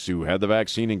folks who had the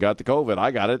vaccine and got the COVID.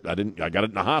 I got it. I got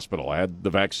it in the hospital. I had the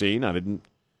vaccine. I didn't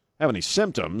have any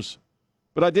symptoms,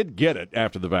 but I did get it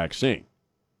after the vaccine.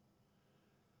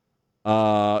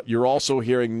 You're also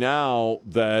hearing now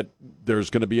that there's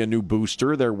going to be a new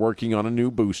booster. They're working on a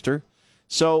new booster.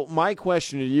 So my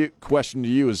question to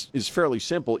you is fairly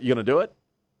simple. You going to do it?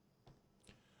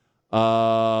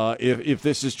 If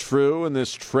this is true and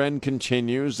this trend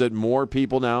continues, that more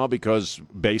people now, because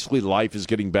basically life is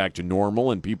getting back to normal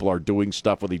and people are doing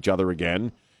stuff with each other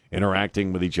again,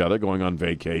 interacting with each other, going on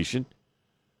vacation.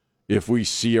 If we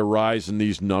see a rise in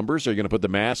these numbers, are you going to put the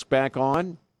mask back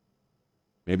on?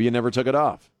 Maybe you never took it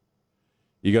off.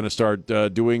 You going to start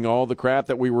doing all the crap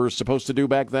that we were supposed to do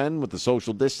back then with the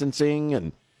social distancing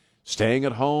and staying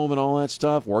at home and all that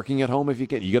stuff, working at home if you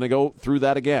can. You going to go through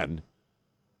that again?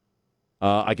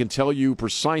 I can tell you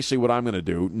precisely what I'm going to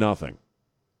do. Nothing.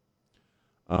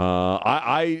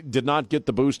 I did not get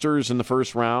the boosters in the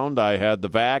first round. I had the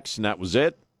vax, and that was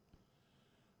it.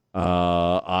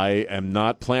 I am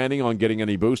not planning on getting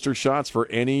any booster shots for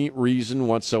any reason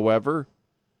whatsoever.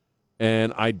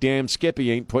 And I damn Skippy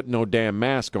ain't putting no damn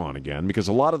mask on again, because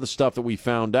a lot of the stuff that we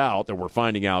found out, that we're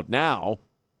finding out now,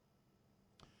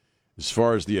 as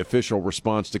far as the official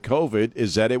response to COVID,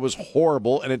 is that it was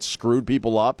horrible and it screwed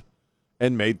people up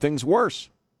and made things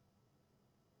worse.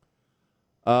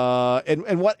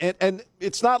 And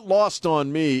it's not lost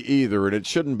on me either, and it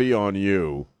shouldn't be on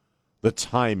you, the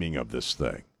timing of this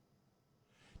thing.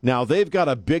 Now, they've got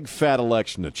a big fat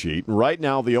election to cheat, and right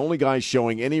now the only guy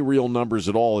showing any real numbers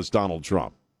at all is Donald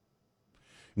Trump.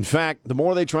 In fact, the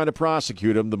more they try to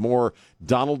prosecute him, the more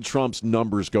Donald Trump's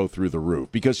numbers go through the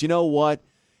roof. Because you know what?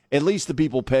 At least the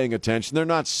people paying attention, they're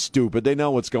not stupid. They know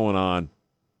what's going on.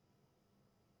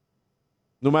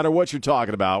 No matter what you're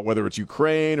talking about, whether it's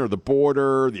Ukraine or the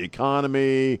border, the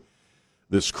economy,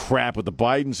 this crap with the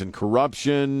Bidens and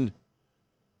corruption,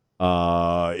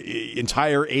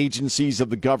 entire agencies of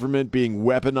the government being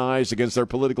weaponized against their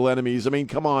political enemies. I mean,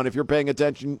 come on, if you're paying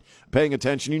attention,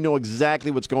 you know exactly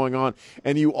what's going on.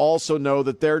 And you also know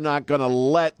that they're not going to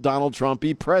let Donald Trump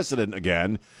be president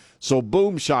again. So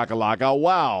boom, shakalaka,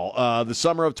 wow, the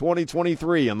summer of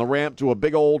 2023 on the ramp to a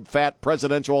big old fat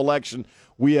presidential election,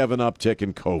 we have an uptick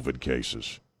in COVID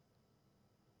cases.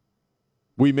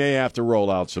 We may have to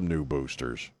roll out some new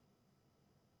boosters.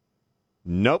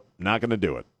 Nope, not going to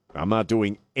do it. I'm not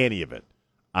doing any of it.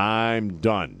 I'm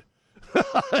done.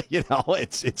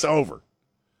 It's over.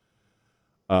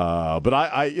 But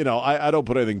I don't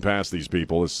put anything past these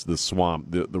people. It's the swamp,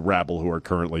 the rabble who are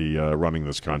currently running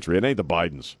this country. It ain't the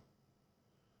Bidens.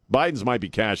 Bidens might be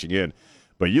cashing in,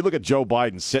 but you look at Joe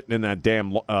Biden sitting in that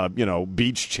damn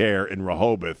beach chair in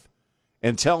Rehoboth,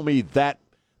 and tell me that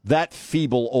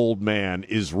feeble old man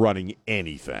is running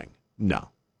anything. No,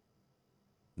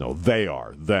 they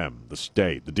are. Them, the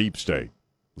state, the deep state,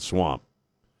 the swamp.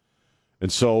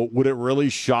 And so would it really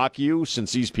shock you,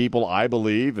 since these people, I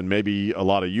believe, and maybe a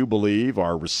lot of you believe,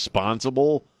 are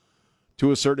responsible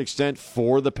to a certain extent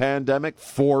for the pandemic,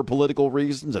 for political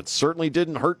reasons? It certainly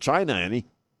didn't hurt China any.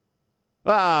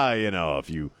 A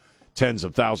few tens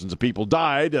of thousands of people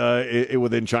died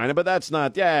within China, but that's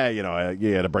not, you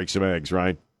had to break some eggs,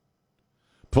 right?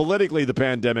 Politically, the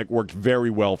pandemic worked very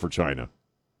well for China.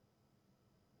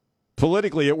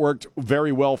 Politically, it worked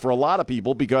very well for a lot of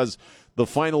people because the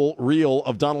final reel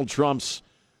of Donald Trump's,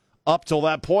 up till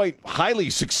that point, highly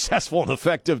successful and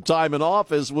effective time in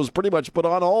office was pretty much put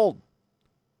on hold.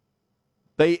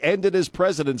 They ended his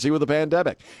presidency with a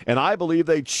pandemic. And I believe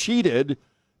they cheated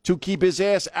to keep his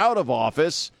ass out of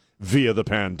office via the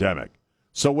pandemic.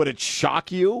 So would it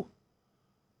shock you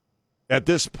at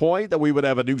this point that we would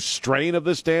have a new strain of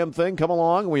this damn thing come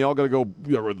along and we all going to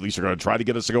go, or at least they're going to try to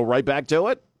get us to go right back to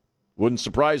it? Wouldn't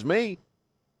surprise me.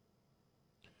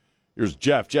 Here's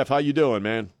Jeff. Jeff, how you doing,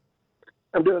 man?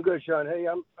 I'm doing good, Sean. Hey,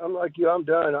 I'm like you. I'm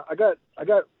done. I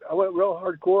went real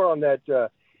hardcore on that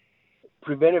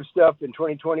preventive stuff in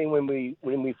 2020 when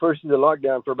we first did the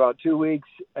lockdown for about 2 weeks,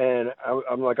 and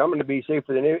I'm like, I'm going to be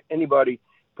safer than anybody.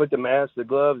 Put the mask, the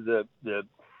gloves, the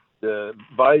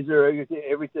visor,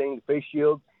 everything, the face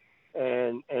shield,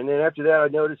 and then after that, I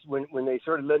noticed when they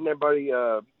started letting everybody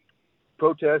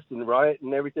protest and riot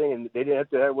and everything, and they didn't have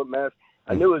to have what mask.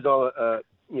 I knew it was all a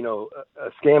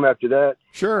scam after that.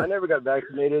 Sure. I never got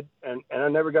vaccinated, and I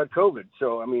never got COVID.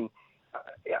 So I mean,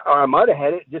 I might have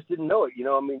had it, just didn't know it.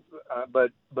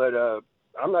 But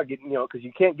I'm not getting, because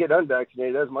you can't get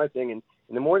unvaccinated. That's my thing. And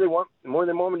the more they want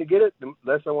me to get it, the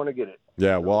less I want to get it.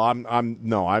 Yeah. Well, I'm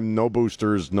no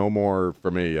boosters, no more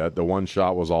for me. The one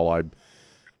shot was all I'm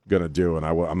gonna do, and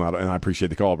I'm not. And I appreciate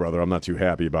the call, brother. I'm not too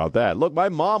happy about that. Look, my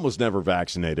mom was never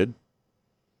vaccinated.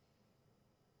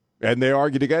 And they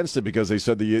argued against it because they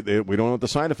said we don't know what the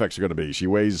side effects are going to be. She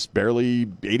weighs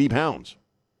barely 80 pounds.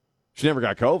 She never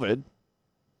got COVID.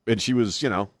 And she was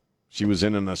in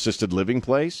an assisted living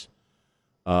place.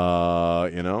 She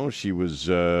was,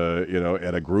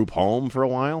 at a group home for a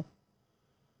while.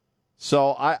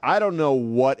 So I don't know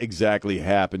what exactly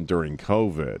happened during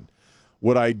COVID.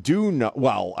 What I do know,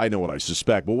 well, I know what I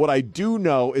suspect, but what I do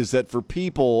know is that for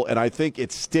people, and I think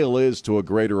it still is to a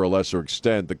greater or lesser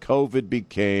extent, the COVID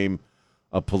became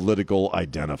a political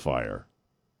identifier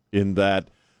in that,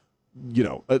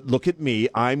 look at me,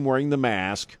 I'm wearing the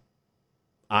mask,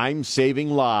 I'm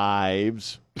saving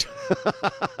lives,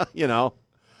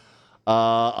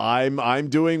 I'm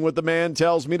doing what the man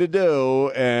tells me to do,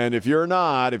 and if you're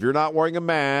not wearing a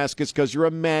mask, it's because you're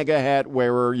a MAGA hat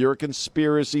wearer, you're a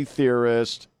conspiracy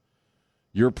theorist,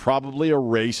 you're probably a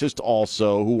racist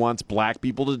also who wants black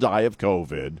people to die of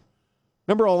COVID.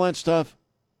 Remember all that stuff?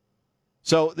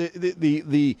 So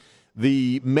the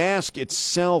mask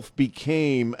itself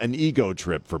became an ego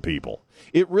trip for people.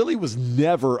 It really was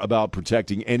never about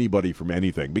protecting anybody from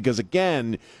anything because,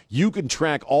 again, you can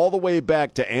track all the way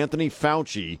back to Anthony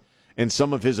Fauci and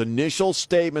some of his initial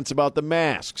statements about the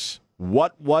masks.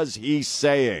 What was he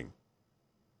saying?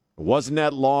 It wasn't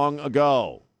that long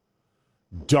ago.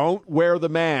 Don't wear the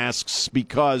masks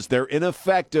because they're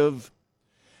ineffective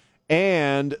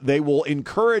and they will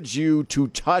encourage you to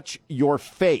touch your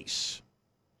face.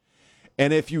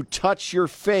 And if you touch your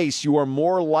face, you are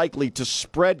more likely to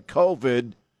spread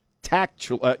COVID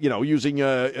using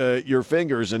your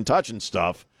fingers and touching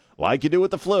stuff like you do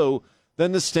with the flu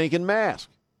than the stinking mask.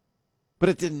 But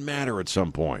it didn't matter at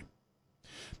some point.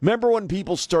 Remember when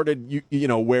people started,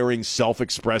 wearing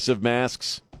self-expressive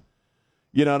masks?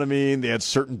 You know what I mean? They had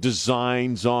certain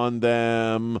designs on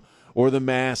them, or the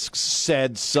masks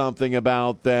said something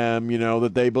about them,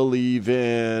 that they believe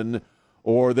in,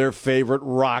 or their favorite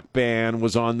rock band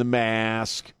was on the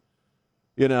mask,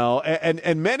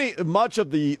 and much of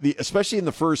the especially in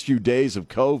the first few days of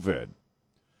COVID,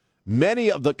 many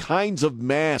of the kinds of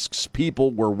masks people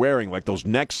were wearing, like those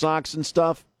neck socks and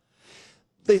stuff,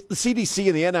 the CDC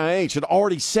and the NIH had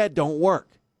already said don't work.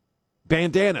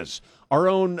 Bandanas. Our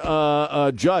own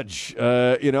judge,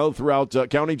 throughout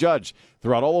county judge,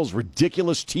 throughout all those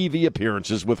ridiculous TV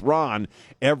appearances with Ron,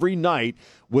 every night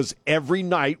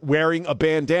wearing a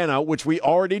bandana, which we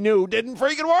already knew didn't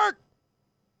freaking work.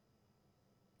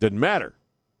 Didn't matter.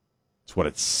 It's what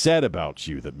it said about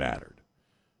you that mattered.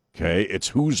 Okay? It's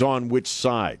who's on which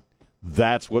side.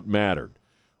 That's what mattered.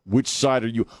 Which side are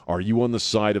you? Are you on the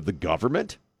side of the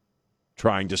government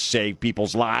trying to save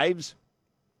people's lives?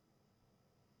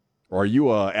 Or are you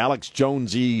a Alex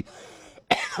Jonesy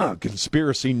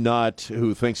conspiracy nut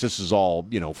who thinks this is all,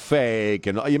 fake?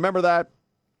 And you remember that?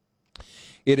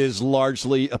 It is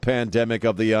largely a pandemic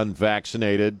of the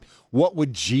unvaccinated. What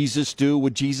would Jesus do?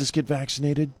 Would Jesus get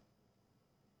vaccinated?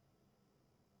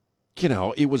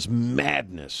 It was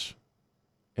madness.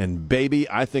 And, baby,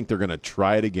 I think they're going to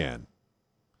try it again.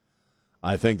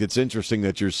 I think it's interesting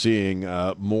that you're seeing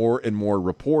more and more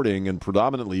reporting, and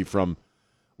predominantly from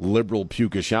liberal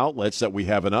pukish outlets, that we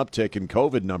have an uptick in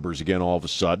COVID numbers again all of a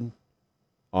sudden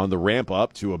on the ramp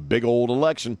up to a big old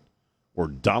election where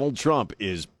Donald Trump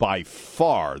is by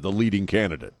far the leading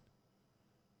candidate.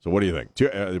 So what do you think?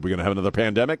 Are we going to have another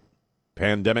pandemic?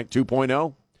 Pandemic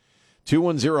 2.0?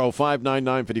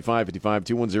 210-599-5555,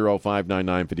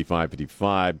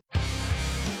 210-599-5555.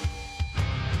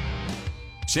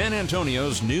 San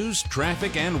Antonio's news,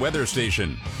 traffic, and weather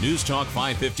station. News Talk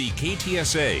 550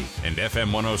 KTSA and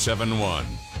FM 1071.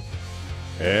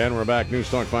 And we're back.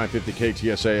 News Talk 550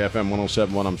 KTSA, FM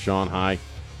 1071. I'm Sean. Hi.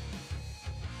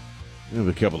 I have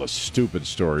a couple of stupid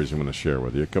stories I'm going to share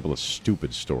with you. A couple of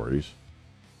stupid stories.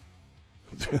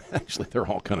 Actually, they're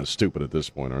all kind of stupid at this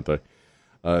point, aren't they?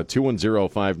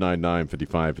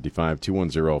 210-599-5555,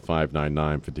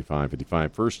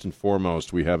 210-599-5555. First and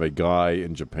foremost, we have a guy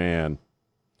in Japan.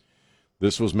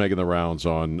 This was making the rounds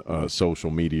on social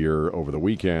media over the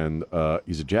weekend.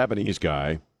 He's a Japanese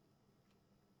guy,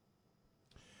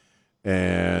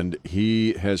 and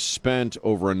he has spent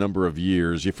over a number of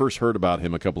years. You first heard about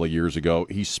him a couple of years ago.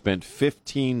 He spent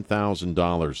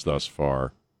 $15,000 thus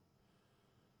far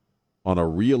on a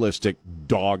realistic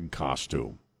dog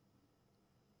costume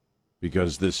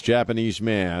because this Japanese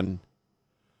man,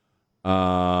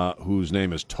 whose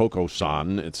name is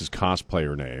Toko-san, it's his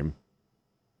cosplayer name.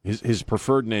 His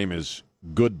preferred name is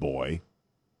Good Boy.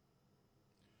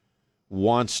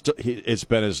 It's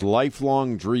been his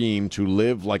lifelong dream to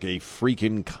live like a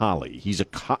freaking collie. He's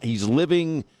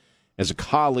living as a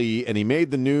collie, and he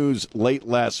made the news late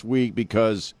last week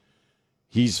because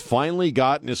he's finally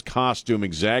gotten his costume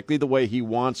exactly the way he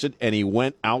wants it, and he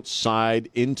went outside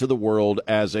into the world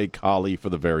as a collie for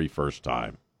the very first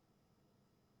time.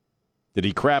 Did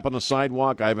he crap on the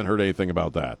sidewalk? I haven't heard anything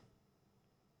about that.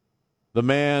 The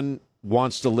man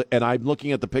wants to live, and I'm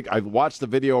looking at the pic. I watched the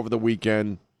video over the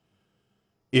weekend.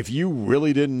 If you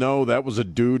really didn't know that was a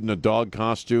dude in a dog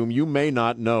costume, you may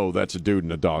not know that's a dude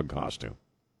in a dog costume.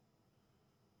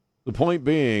 The point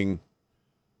being,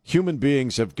 human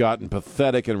beings have gotten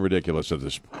pathetic and ridiculous at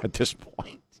this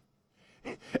point.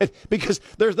 Because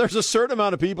there's a certain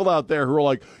amount of people out there who are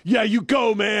like, yeah, you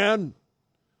go, man.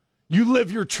 You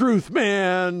live your truth,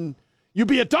 man. You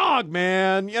be a dog,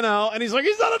 man, And he's like,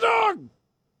 he's not a dog.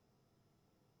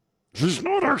 He's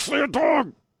not actually a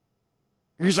dog.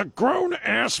 He's a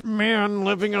grown-ass man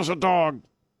living as a dog.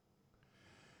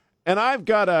 And I've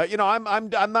got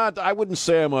I'm not. I wouldn't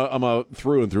say I'm a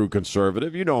through and through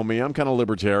conservative. You know me. I'm kind of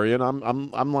libertarian.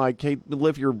 I'm like, hey,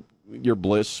 live your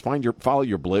bliss. Follow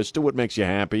your bliss. Do what makes you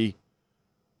happy.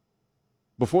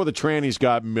 before the trannies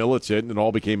got militant and it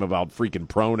all became about freaking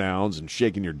pronouns and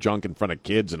shaking your junk in front of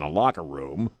kids in a locker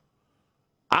room,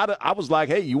 I was like,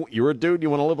 hey, you're a dude, you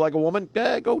want to live like a woman?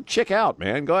 Go chick out,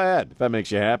 man. Go ahead. If that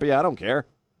makes you happy, I don't care.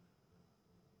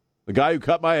 The guy who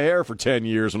cut my hair for 10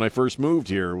 years when I first moved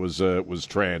here was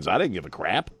trans. I didn't give a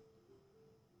crap.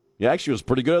 He actually was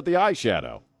pretty good at the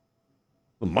eyeshadow.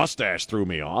 The mustache threw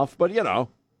me off, but,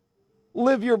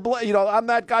 live your, I'm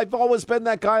that guy. I've always been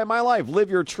that guy in my life. Live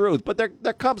your truth. But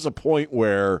there comes a point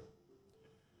where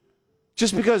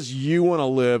just because you want to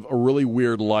live a really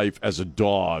weird life as a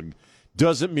dog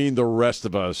doesn't mean the rest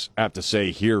of us have to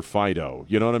say, here, Fido.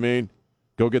 You know what I mean?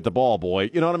 Go get the ball, boy.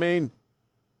 You know what I mean?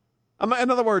 In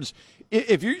other words,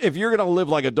 if you're going to live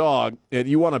like a dog and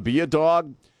you want to be a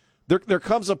dog, there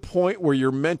comes a point where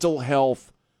your mental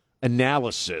health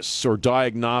analysis or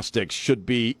diagnostics should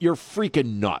be, you're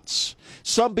freaking nuts.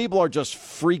 Some people are just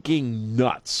freaking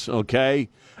nuts, okay?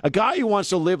 A guy who wants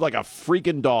to live like a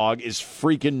freaking dog is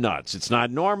freaking nuts. It's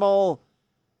not normal.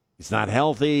 It's not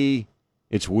healthy.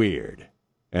 It's weird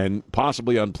and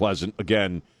possibly unpleasant,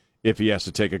 again, if he has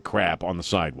to take a crap on the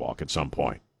sidewalk at some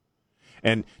point.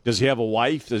 And does he have a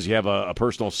wife? Does he have a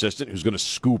personal assistant who's going to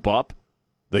scoop up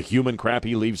the human crap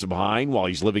he leaves behind while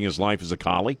he's living his life as a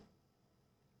collie?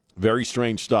 Very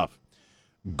strange stuff.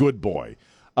 Good boy.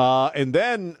 And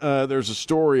then there's a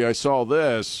story. I saw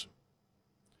this.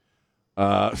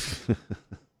 I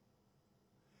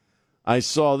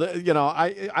saw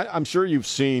that, I'm sure you've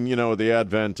seen, the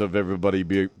advent of everybody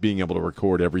being able to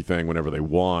record everything whenever they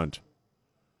want.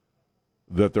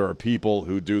 That there are people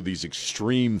who do these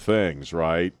extreme things,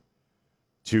 right?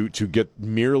 To get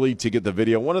the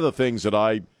video. One of the things that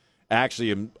I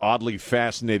actually am oddly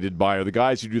fascinated by are the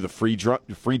guys who do the free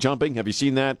jumping. Have you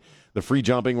seen that? The free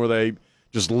jumping where they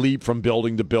just leap from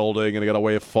building to building and they got a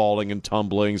way of falling and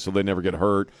tumbling so they never get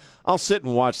hurt. I'll sit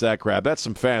and watch that crap. That's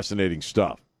some fascinating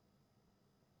stuff.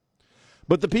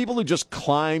 But the people who just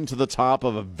climb to the top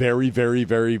of a very, very,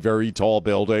 very, very tall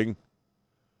building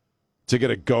to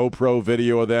get a GoPro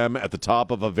video of them at the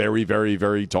top of a very, very,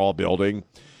 very tall building,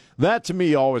 that to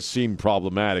me always seemed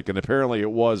problematic, and apparently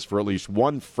it was for at least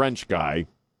one French guy.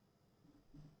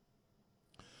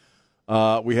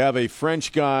 We have a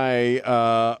French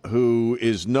guy who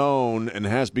is known and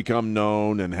has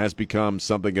become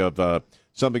something of a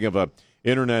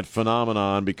internet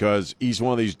phenomenon because he's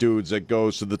one of these dudes that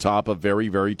goes to the top of very,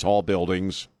 very tall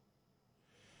buildings,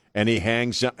 and he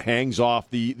hangs off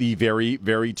the very,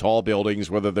 very tall buildings,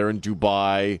 whether they're in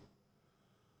Dubai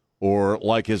or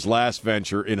like his last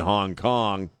venture in Hong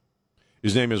Kong.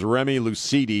 His name is Remy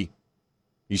Lucidi.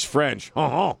 He's French.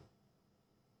 Oh,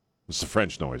 it's the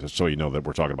French noise, so you know that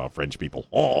we're talking about French people.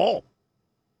 Oh,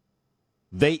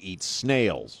 they eat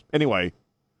snails. Anyway,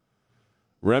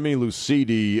 Remy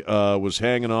Lucidi was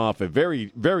hanging off a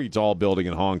very, very tall building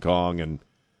in Hong Kong, and,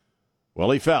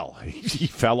 well, he fell. He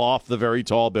fell off the very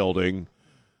tall building,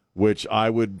 which I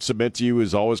would submit to you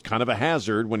is always kind of a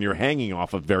hazard when you're hanging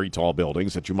off of very tall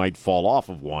buildings, that you might fall off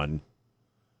of one.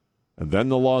 And then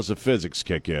the laws of physics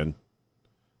kick in.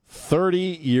 30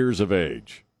 years of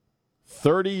age.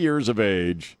 30 years of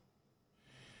age.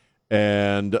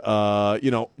 And,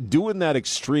 doing that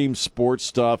extreme sports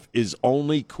stuff is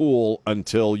only cool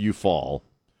until you fall.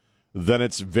 Then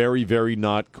it's very, very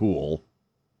not cool.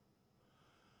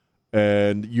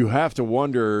 And you have to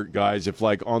wonder, guys, if,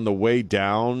 like, on the way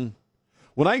down,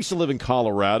 when I used to live in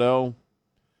Colorado,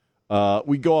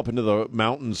 we'd go up into the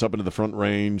mountains, up into the Front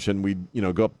Range, and we'd,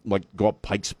 go up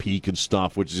Pikes Peak and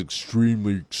stuff, which is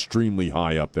extremely, extremely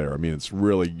high up there. I mean, it's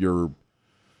really, you're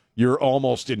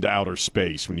almost into outer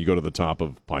space when you go to the top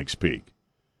of Pikes Peak.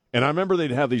 And I remember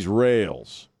they'd have these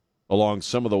rails along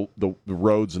some of the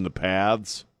roads and the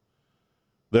paths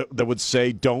that would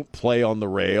say, don't play on the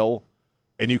rail.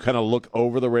 And you kind of look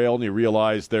over the rail and you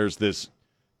realize there's this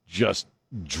just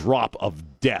drop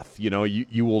of death.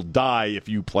 You will die if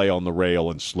you play on the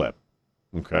rail and slip.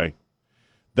 Okay?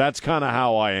 That's kind of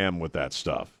how I am with that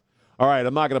stuff. All right,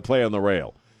 I'm not going to play on the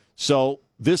rail. So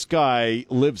this guy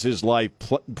lives his life,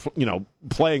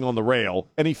 playing on the rail,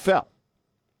 and he fell.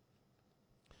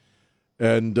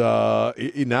 And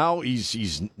now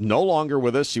he's no longer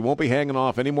with us. He won't be hanging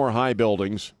off any more high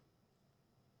buildings.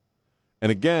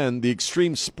 And again, the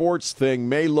extreme sports thing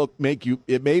may make you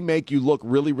look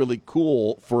really, really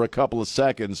cool for a couple of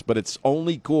seconds, but it's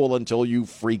only cool until you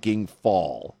freaking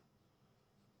fall.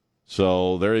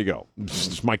 So there you go. This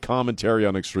is my commentary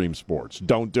on extreme sports.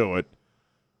 Don't do it.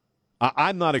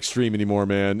 I'm not extreme anymore,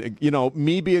 man.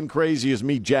 Me being crazy is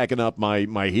me jacking up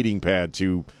my heating pad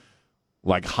to,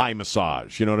 like, high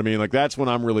massage. You know what I mean? Like, that's when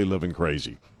I'm really living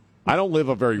crazy. I don't live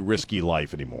a very risky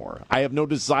life anymore. I have no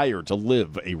desire to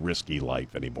live a risky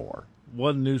life anymore.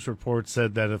 One news report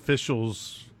said that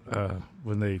officials,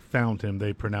 when they found him,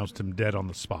 they pronounced him dead on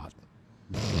the spot.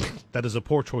 That is a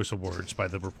poor choice of words by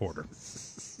the reporter.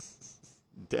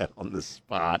 Dead on the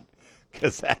spot,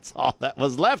 because that's all that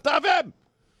was left of him.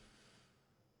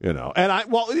 You know, and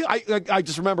I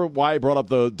just remember why I brought up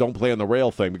the don't play on the rail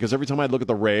thing, because every time I look at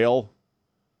the rail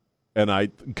and I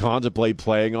contemplate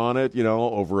playing on it, you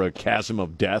know, over a chasm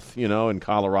of death, you know, in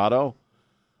Colorado,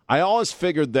 I always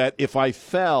figured that if I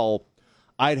fell,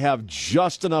 I'd have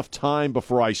just enough time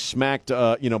before I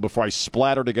before I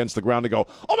splattered against the ground to go,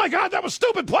 oh my God, that was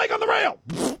stupid, playing on the rail.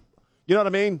 You know what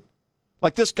I mean?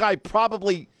 Like this guy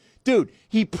probably,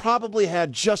 he probably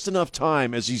had just enough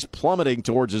time as he's plummeting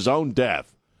towards his own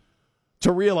death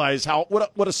to realize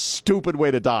what a stupid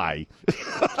way to die.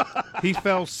 He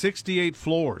fell 68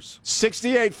 floors.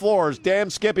 68 floors, damn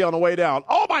Skippy on the way down.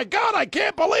 Oh my God, I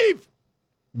can't believe.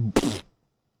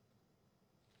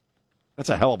 That's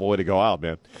a hell of a way to go out,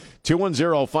 man.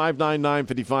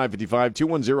 210-599-5555,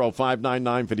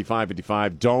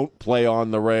 210-599-5555. Don't play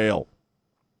on the rail.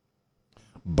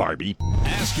 Barbie.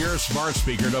 Ask your smart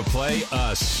speaker to play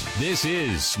us. This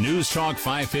is News Talk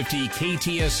 550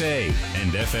 KTSA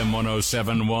and FM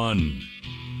 1071.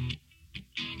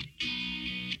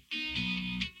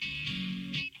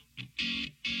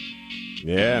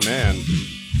 Yeah, man.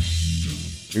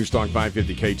 News Talk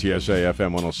 550 KTSA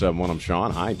FM 1071. I'm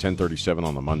Sean. Hi, 1037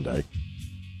 on the Monday.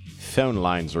 Phone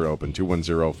lines are open,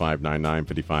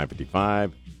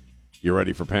 210-599-5555. You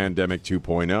ready for Pandemic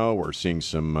 2.0? We're seeing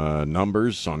some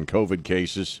numbers on COVID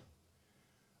cases.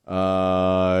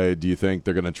 Do you think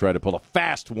they're going to try to pull a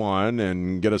fast one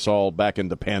and get us all back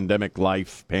into pandemic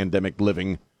life, pandemic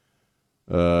living,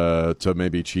 to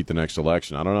maybe cheat the next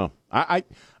election? I don't know. I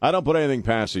don't put anything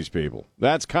past these people.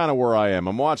 That's kind of where I am.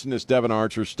 I'm watching this Devin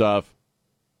Archer stuff.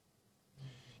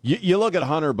 You look at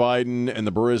Hunter Biden and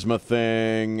the Burisma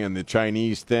thing and the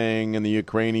Chinese thing and the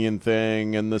Ukrainian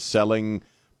thing and the selling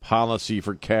policy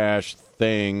for cash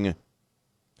thing.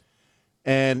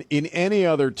 And in any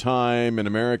other time in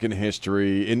American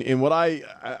history, in what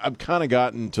I've kind of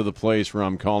gotten to the place where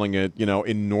I'm calling it,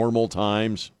 in normal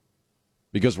times,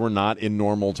 because we're not in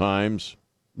normal times.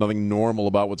 Nothing normal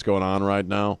about what's going on right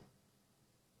now.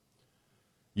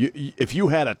 If you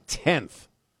had a tenth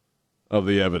of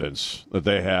the evidence that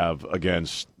they have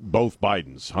against both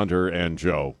Bidens, Hunter and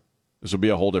Joe, this would be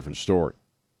a whole different story.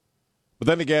 But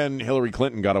then again, Hillary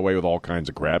Clinton got away with all kinds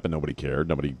of crap, and nobody cared.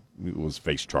 Nobody was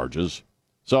faced charges.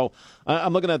 So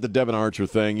I'm looking at the Devin Archer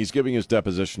thing. He's giving his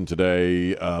deposition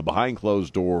today behind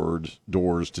closed doors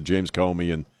to James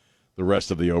Comey and the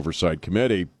rest of the Oversight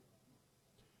Committee.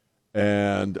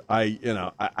 And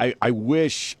I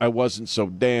wish I wasn't so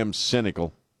damn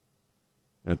cynical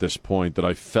at this point that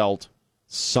I felt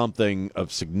something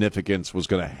of significance was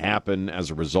going to happen as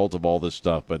a result of all this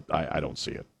stuff, but I don't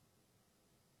see it.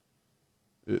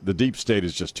 The deep state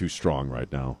is just too strong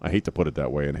right now. I hate to put it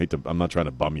that way, and I'm not trying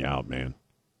to bum you out, man.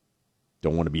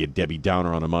 Don't want to be a Debbie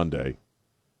Downer on a Monday.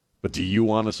 But do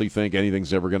you honestly think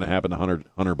anything's ever going to happen to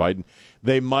Hunter Biden?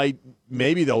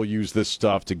 Maybe they'll use this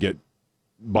stuff to get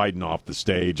Biden off the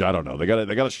stage. I don't know. They got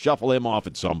to shuffle him off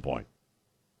at some point.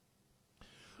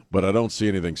 But I don't see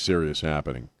anything serious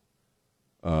happening.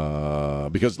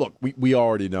 Because look, we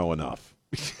already know enough.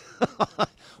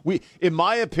 In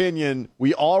my opinion,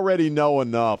 we already know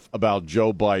enough about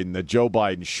Joe Biden that Joe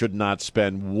Biden should not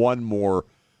spend one more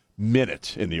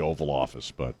minute in the Oval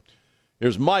Office. But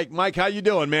here's Mike. Mike, how you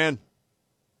doing, man?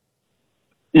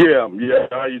 Yeah.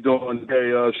 How you doing?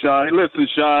 Hey, Sean. Hey, listen,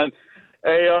 Sean.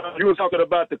 Hey, you were talking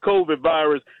about the COVID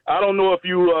virus. I don't know if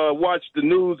you watched the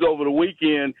news over the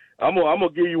weekend. I'm gonna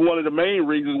give you one of the main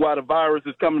reasons why the virus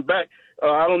is coming back.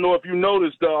 I don't know if you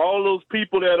noticed all those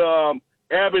people that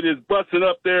Abbott is busing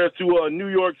up there to New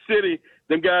York City.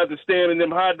 Them guys are staying in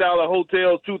them high-dollar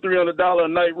hotels, $200-300 a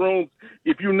night rooms.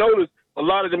 If you notice, a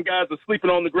lot of them guys are sleeping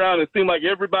on the ground. It seems like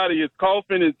everybody is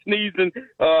coughing and sneezing.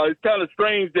 It's kind of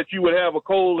strange that you would have a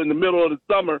cold in the middle of the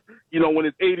summer, when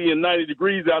it's 80 and 90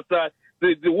 degrees outside.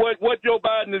 What Joe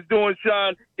Biden is doing,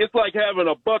 Sean, it's like having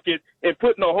a bucket and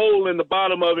putting a hole in the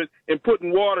bottom of it and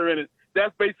putting water in it.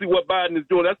 That's basically what Biden is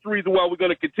doing. That's the reason why we're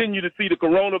going to continue to see the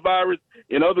coronavirus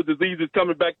and other diseases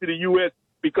coming back to the U.S.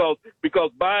 because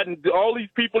Biden, all these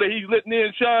people that he's letting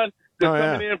in, Sean, they're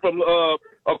coming in from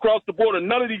across the border.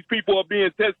 None of these people are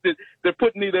being tested. They're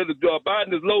putting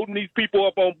Biden is loading these people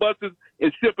up on buses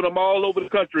and shipping them all over the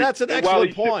country. That's an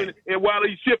excellent point. And while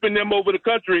he's shipping them over the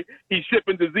country, he's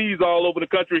shipping disease all over the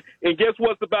country. And guess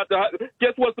what's about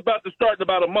to start in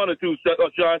about a month or two,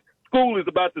 Sean? school is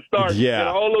about to start. Yeah. And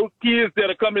all those kids that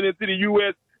are coming into the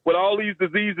U.S. with all these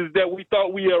diseases that we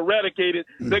thought we eradicated,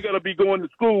 they're going to be going to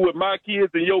school with my kids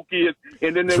and your kids,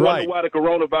 and then they wonder why the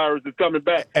coronavirus is coming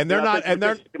back. And they're not. And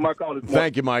they're. Thank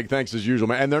Thank you, Mike. Thanks as usual,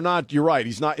 man. And they're not. You're right.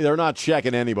 He's not. They're not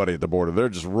checking anybody at the border. They're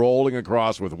just rolling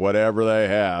across with whatever they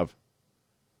have.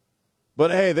 But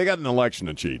hey, they got an election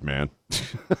to cheat, man.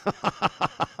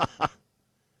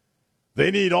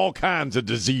 They need all kinds of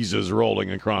diseases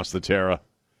rolling across the terra.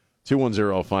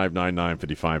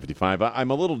 210-599-5555. I'm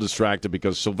a little distracted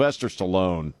because Sylvester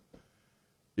Stallone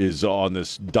is on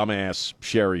this dumbass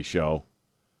Sherry show,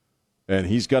 and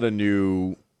he's got a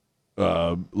new,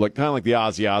 kind of like the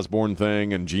Ozzy Osbourne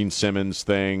thing and Gene Simmons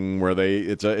thing, where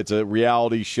it's a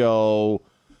reality show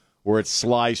where it's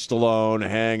Sly Stallone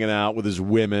hanging out with his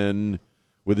women,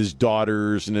 with his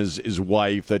daughters and his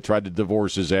wife that tried to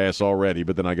divorce his ass already,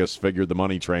 but then I guess figured the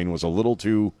money train was a little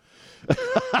too.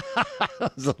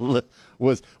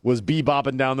 was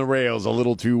bebopping down the rails a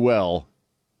little too well,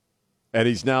 and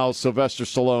he's now Sylvester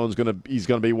Stallone's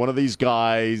gonna be one of these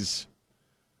guys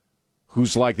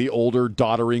who's like the older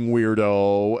doddering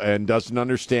weirdo and doesn't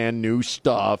understand new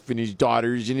stuff, and his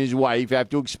daughters and his wife have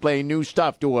to explain new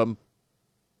stuff to him.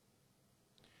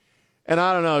 And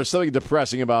I don't know, there's something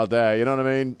depressing about that. You know what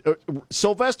I mean?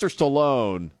 Sylvester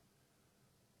Stallone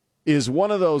is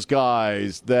one of those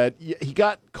guys that he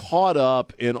got caught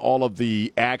up in all of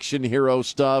the action hero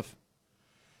stuff.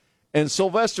 And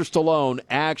Sylvester Stallone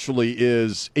actually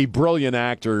is a brilliant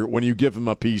actor when you give him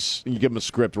a piece, you give him a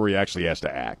script where he actually has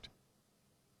to act.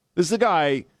 This is a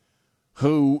guy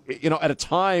who, at a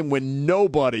time when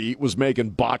nobody was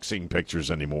making boxing pictures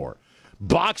anymore.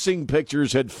 Boxing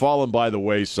pictures had fallen by the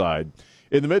wayside.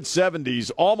 In the mid-'70s,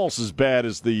 almost as bad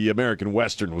as the American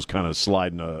Western was kind of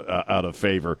sliding out of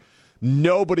favor.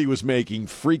 Nobody was making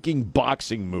freaking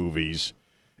boxing movies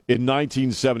in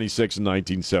 1976 and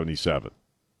 1977.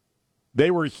 They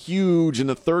were huge in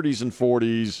the 30s and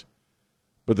 40s,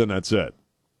 but then that's it.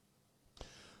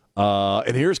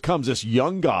 And here comes this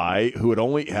young guy who had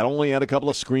only had a couple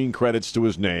of screen credits to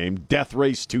his name. Death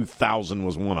Race 2000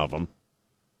 was one of them.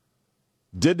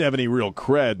 Didn't have any real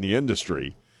cred in the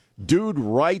industry. Dude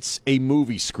writes a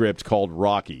movie script called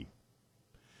Rocky.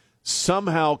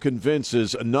 Somehow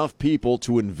convinces enough people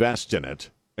to invest in it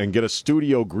and get a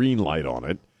studio green light on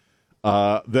it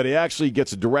that he actually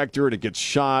gets a director and it gets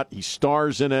shot. He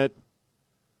stars in it.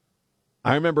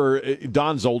 I remember,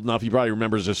 Don's old enough, he probably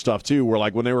remembers this stuff too, where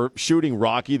like when they were shooting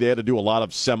Rocky, they had to do a lot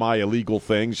of semi-illegal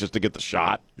things just to get the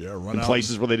shot. Yeah, run in out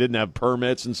places where they didn't have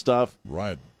permits and stuff.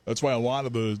 Right. That's why a lot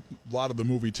of the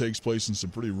movie takes place in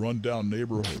some pretty run-down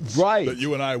neighborhoods, right? That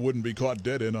you and I wouldn't be caught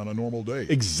dead in on a normal day,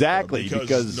 exactly,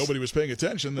 because nobody was paying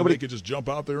attention. Then they could just jump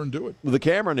out there and do it with the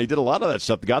camera, and they did a lot of that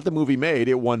stuff. They got the movie made.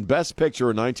 It won Best Picture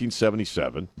in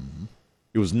 1977. Mm-hmm.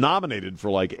 It was nominated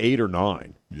for like 8 or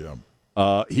 9. Yeah,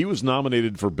 he was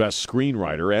nominated for Best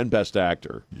Screenwriter and Best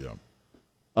Actor. Yeah.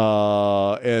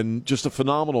 And just a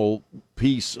phenomenal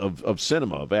piece of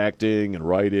cinema, of acting and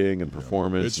writing and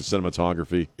performance and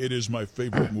cinematography. It is my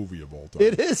favorite movie of all time.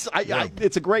 It is.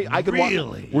 It's a great. I could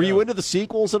really. Were you into the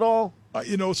sequels at all?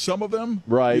 Some of them.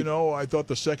 Right. I thought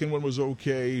the second one was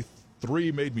okay.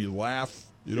 3 made me laugh.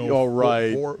 All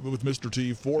right. 4 with Mr.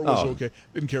 T. 4 was okay.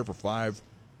 Didn't care for 5.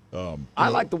 I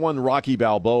like the one Rocky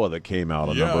Balboa that came out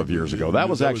a number of years ago. That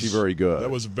was actually very good. That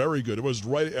was very good. It was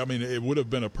right. I mean, it would have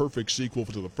been a perfect sequel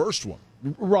to the first one.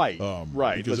 Right.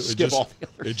 Right. Because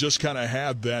it just kind of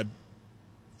had that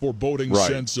foreboding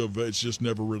sense of it's just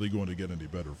never really going to get any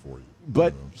better for you.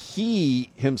 But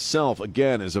he himself,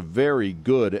 again, is a very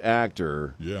good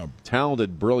actor. Yeah.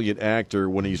 Talented, brilliant actor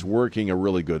when he's working a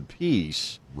really good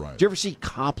piece. Right. Did you ever see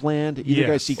Copland? You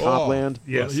guys see Copland?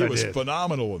 Yes, he was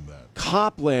phenomenal in that.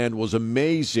 Copland was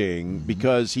amazing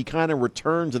because he kind of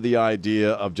returned to the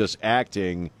idea of just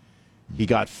acting. He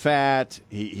got fat.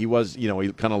 He was, he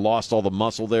kind of lost all the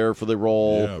muscle there for the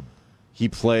role. Yeah. He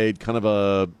played kind of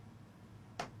a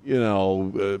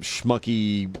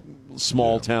schmucky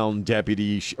small-town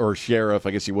deputy or sheriff.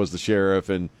 I guess he was the sheriff.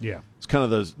 And it's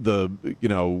kind of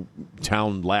the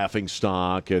town laughing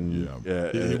stock. And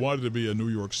he wanted to be a New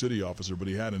York City officer, but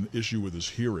he had an issue with his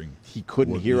hearing. He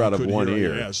couldn't hear out of one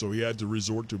ear. Yeah, so he had to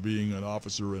resort to being an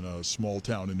officer in a small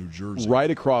town in New Jersey. Right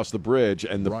across the bridge.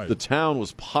 And the town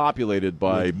was populated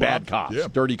by bad cops,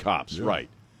 dirty cops. Yeah. Right.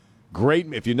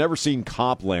 Great. If you've never seen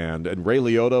Copland, and Ray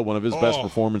Liotta, one of his best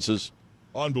performances.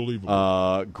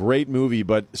 Unbelievable. Great movie.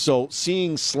 But so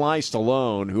seeing Sly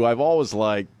Stallone, who I've always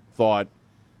thought,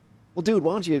 well, dude,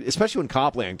 why don't you, especially when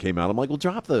Copland came out, I'm like, well,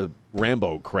 drop the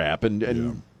Rambo crap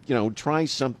and try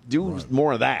do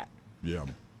more of that. Yeah.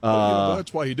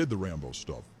 That's why he did the Rambo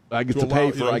stuff. I get to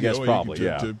pay for, I guess, probably,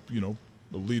 to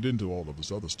lead into all of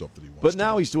this other stuff that he wants. But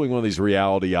now he's doing one of these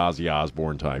reality Ozzy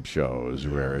Osbourne type shows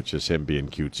where it's just him being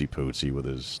cutesy pootsy with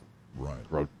his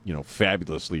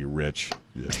fabulously rich,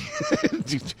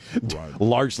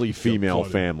 largely female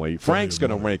family. Frank's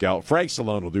going to make out. Frank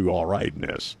Stallone will do all right in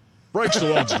this. Frank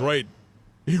Stallone's great.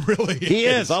 He really is. He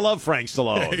is. I love Frank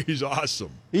Stallone. He's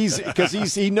awesome.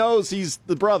 Because he knows he's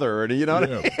the brother, and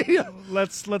what I mean?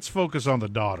 Let's focus on the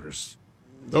daughters.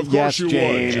 Of course yes, you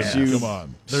James, would. Come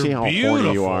on. See how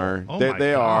horny you are. Oh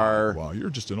they are. Wow, you're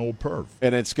just an old perv.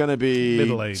 And it's going to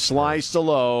be Sly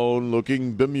Stallone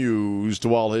looking bemused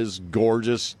while his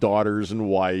gorgeous daughters and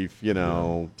wife,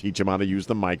 teach him how to use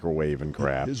the microwave and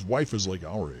crap. His wife is like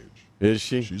our age. Is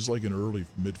she? She's like in early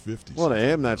mid-50s. Well, to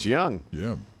him, that's young.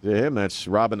 Yeah. To him, that's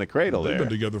robbing the cradle. They've been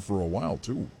together for a while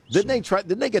too. Didn't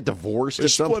they get divorced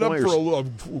at some point? They split up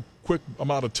for a quick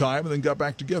amount of time and then got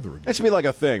back together again. That should be like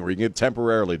a thing where you can get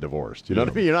temporarily divorced. You know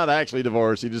what I mean? You're not actually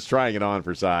divorced. You're just trying it on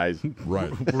for size.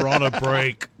 Right. We're on a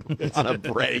break. On a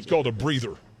break. It's called a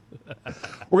breather.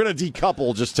 We're going to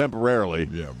decouple just temporarily.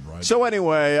 Yeah, right. So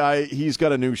anyway, he's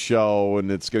got a new show,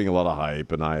 and it's getting a lot of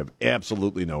hype, and I have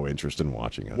absolutely no interest in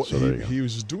watching it. Well, so there you go. He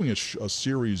was doing a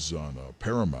series on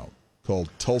Paramount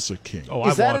called Tulsa King. Oh,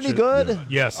 is that any good? Yeah.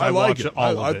 Yes, I like watch it.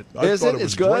 all of it. I thought it was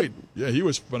It's good? great. Yeah, he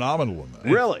was phenomenal in that.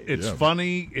 Really? It's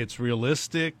funny. It's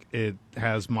realistic. It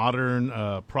has modern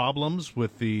problems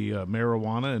with the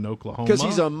marijuana in Oklahoma. Because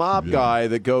he's a mob guy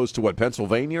that goes to,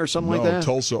 Pennsylvania or something like that?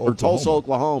 Tulsa, Or Tulsa,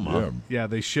 Oklahoma. Yeah,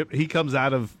 he comes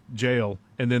out of jail,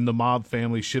 and then the mob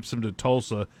family ships him to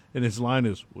Tulsa, and his line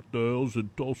is, "What the hell's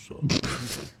in Tulsa?"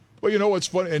 Well, you know what's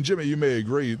funny, and Jimmy, you may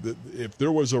agree that if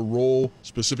there was a role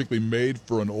specifically made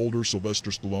for an older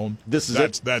Sylvester Stallone,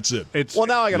 that's it. Well,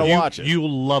 now I got to watch it.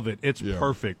 You'll love it. It's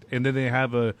perfect. And then they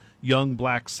have a young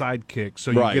black sidekick,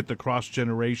 so you get the cross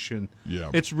generation.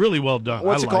 Yeah, it's really well done.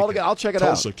 What's it called again? I'll check it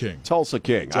Tulsa out. King. Tulsa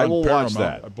King. It's I on will Paramount. watch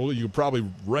that. I believe you could probably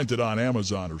rent it on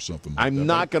Amazon or something. I'm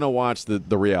not going to watch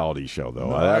the reality show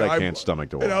though. I can't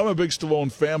stomach to watch. I'm a big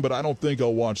Stallone fan, but I don't think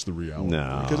I'll watch the reality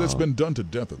because it's been done to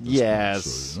death at this point.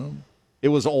 So, It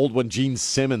was old when Gene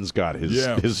Simmons got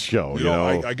his show. You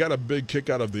know? I got a big kick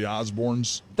out of the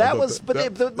Osbournes.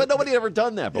 But nobody had ever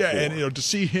done that before. Yeah, and to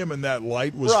see him in that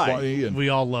light was funny. And we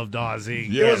all loved Ozzy.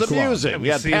 Yeah, it was amusing. We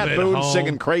had Pat Boone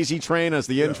singing "Crazy Train" as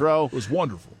the intro. It was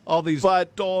wonderful. All these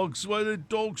dogs. What are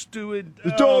dogs doing? The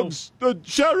dogs, the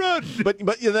Sharon.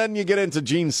 but then you get into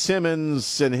Gene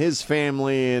Simmons and his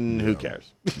family, and who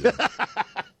cares? All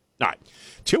right,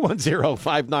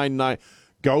 210-599.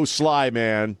 Go Sly,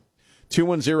 man.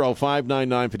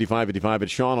 210-599-5555.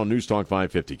 It's Sean on News Talk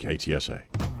 550 KTSA.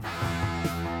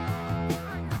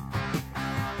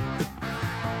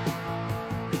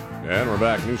 And we're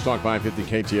back. News Talk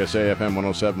 550 KTSA FM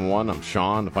 1071. I'm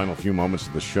Sean. The final few moments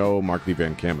of the show. Mark Lee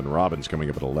Van Camp and Robbins coming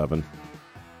up at 11.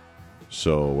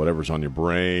 So whatever's on your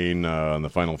brain in the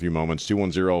final few moments.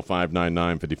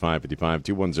 210-599-5555.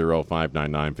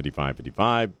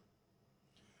 210-599-5555.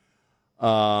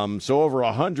 So over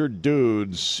 100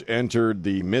 dudes entered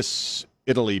the Miss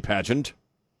Italy pageant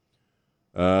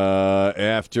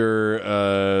after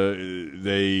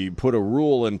they put a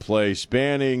rule in place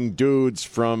banning dudes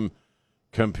from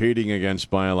competing against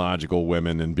biological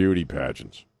women in beauty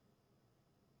pageants.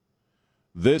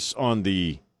 This on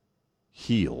the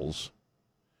heels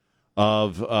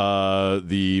of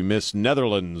the Miss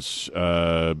Netherlands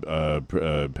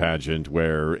pageant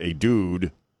where a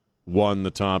dude won the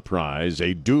top prize.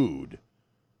 A dude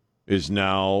is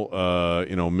now,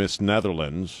 Miss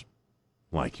Netherlands,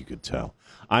 like you could tell.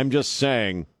 I'm just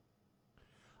saying,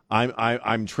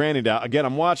 I'm tranning out again.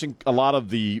 I'm watching a lot of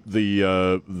the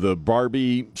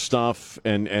Barbie stuff,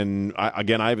 and I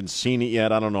haven't seen it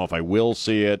yet. I don't know if I will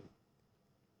see it.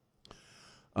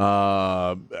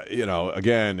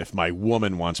 Again, if my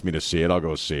woman wants me to see it, I'll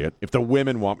go see it. If the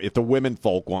women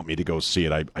folk want me to go see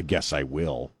it, I guess I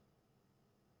will.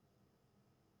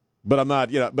 But I'm not,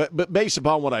 But based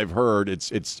upon what I've heard,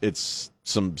 it's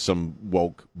some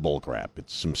woke bullcrap.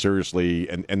 It's some seriously,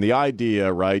 and the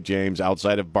idea, right, James?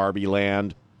 Outside of Barbie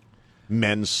land,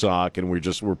 men suck, and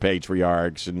we're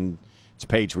patriarchs, and it's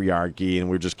patriarchy, and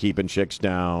we're just keeping chicks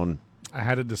down. I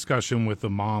had a discussion with a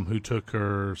mom who took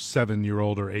her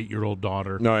 7-year-old or 8-year-old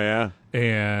daughter. Oh yeah,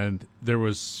 and there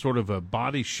was sort of a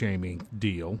body shaming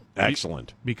deal.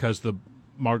 Excellent, because the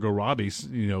Margot Robbie's,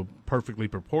 perfectly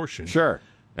proportioned. Sure.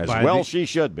 She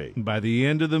should be. By the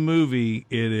end of the movie,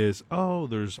 it is,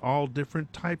 there's all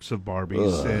different types of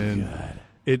Barbies.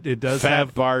 It does fat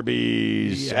have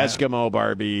Barbies, Yeah. Eskimo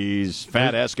Barbies,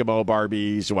 fat Eskimo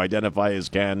Barbies who identify as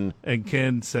Ken. And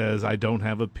Ken says, I don't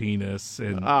have a penis.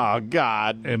 And Oh,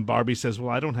 God. And Barbie says, well,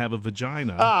 I don't have a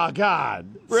vagina. Oh, God.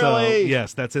 So, Really?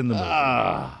 yes, that's in the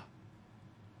movie.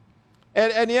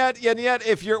 And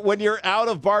yet, when you're out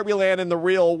of Barbie Land in the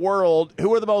real world,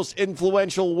 who are the most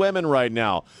influential women right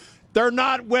now? They're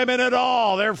not women at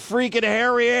all. They're freaking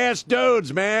hairy-ass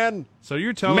dudes, man. So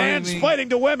you're telling me...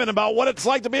 Mansplaining to women about what it's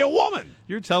like to be a woman.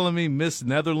 You're telling me Miss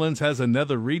Netherlands has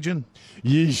another region?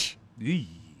 Yeesh. Yee.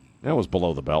 That was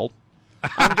below the belt.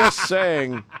 I'm just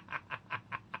saying...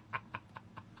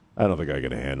 I don't think I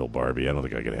can handle Barbie. I don't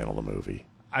think I can handle the movie.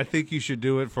 I think you should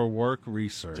do it for work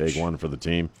research. Take one for the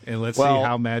team. And let's see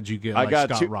how mad you get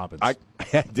Scott Robbins.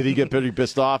 Did he get pretty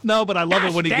pissed off? No, but I love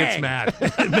it when he gets mad.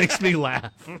 It makes me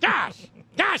laugh. Gosh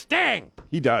dang.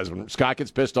 He does. When Scott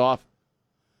gets pissed off,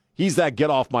 he's that get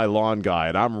off my lawn guy,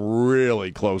 and I'm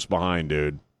really close behind,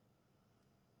 dude.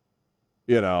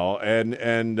 You know,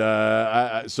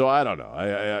 so I don't know.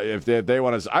 If they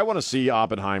want to, I want to see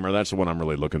Oppenheimer. That's the one I'm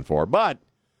really looking for. But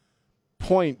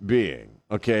point being,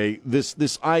 okay,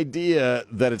 this idea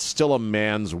that it's still a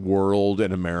man's world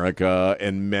in America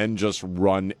and men just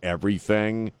run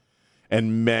everything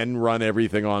and men run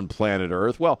everything on planet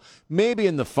Earth. Well, maybe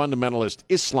in the fundamentalist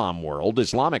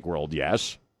Islamic world,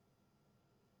 yes.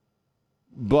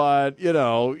 But, you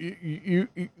know, you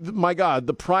my God,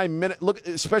 the prime minister, look,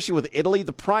 especially with Italy,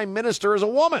 the prime minister is a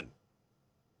woman.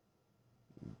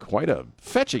 Quite a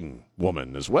fetching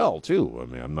woman as well, too. I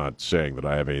mean, I'm not saying that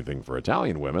I have anything for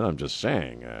Italian women. I'm just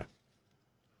saying,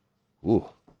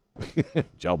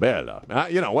 ciao bella.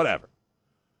 You know, whatever.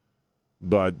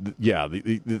 But, yeah,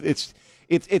 it's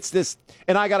this,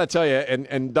 and I got to tell you,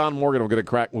 and Don Morgan will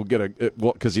get a,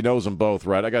 because he knows them both,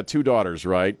 right? I got two daughters,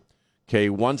 right? Okay,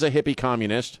 one's a hippie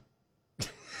communist.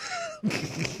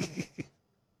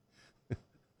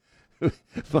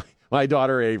 My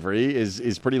daughter Avery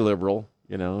is pretty liberal.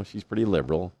 You know, she's pretty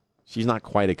liberal. She's not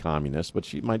quite a communist,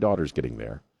 but my daughter's getting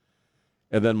there.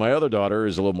 And then my other daughter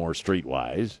is a little more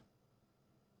streetwise.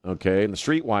 Okay, and the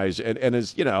streetwise and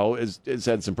is, you know, has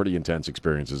had some pretty intense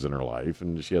experiences in her life,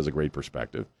 and she has a great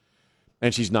perspective.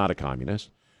 And she's not a communist.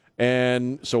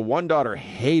 And so one daughter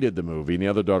hated the movie, and the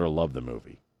other daughter loved the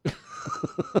movie.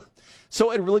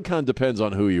 So it really kind of depends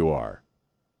on who you are.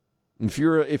 If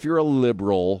you're a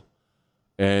liberal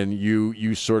and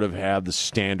you sort of have the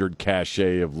standard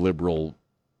cachet of liberal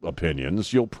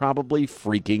opinions, you'll probably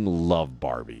freaking love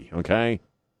Barbie, okay?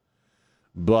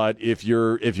 But if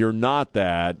you're not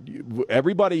that,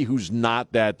 everybody who's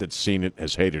not that's seen it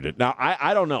has hated it. Now,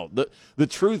 I don't know. The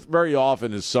truth very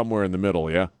often is somewhere in the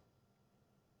middle, yeah?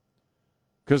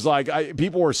 Because,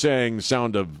 people were saying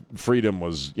Sound of Freedom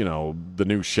was, you know, the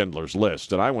new Schindler's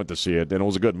List, and I went to see it, and it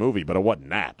was a good movie, but it wasn't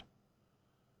that.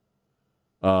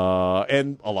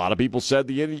 And a lot of people said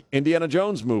the Indiana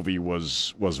Jones movie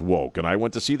was woke, and I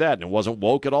went to see that, and it wasn't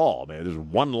woke at all. Man, there's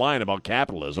one line about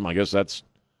capitalism. I guess that's...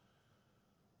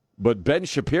 But Ben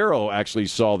Shapiro actually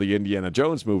saw the Indiana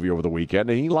Jones movie over the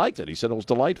weekend, and he liked it. He said it was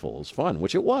delightful. It was fun,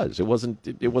 which it was. It wasn't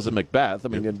Macbeth. I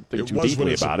mean, you didn't think too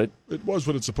deeply about it. It was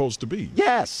what it's supposed to be.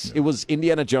 Yes. Yeah. It was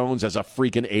Indiana Jones as a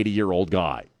freaking 80-year-old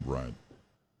guy. Right.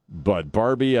 But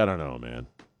Barbie, I don't know, man.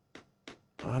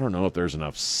 I don't know if there's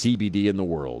enough CBD in the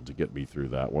world to get me through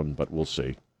that one, but we'll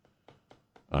see.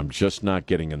 I'm just not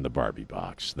getting in the Barbie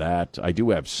box. That, I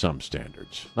do have some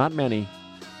standards. Not many,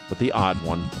 but the odd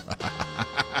one.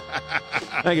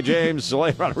 Thank you, James.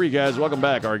 Soleil Rodriguez. Welcome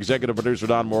back. Our executive producer,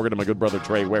 Don Morgan, and my good brother,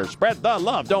 Trey Ware. Spread the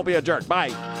love. Don't be a jerk. Bye.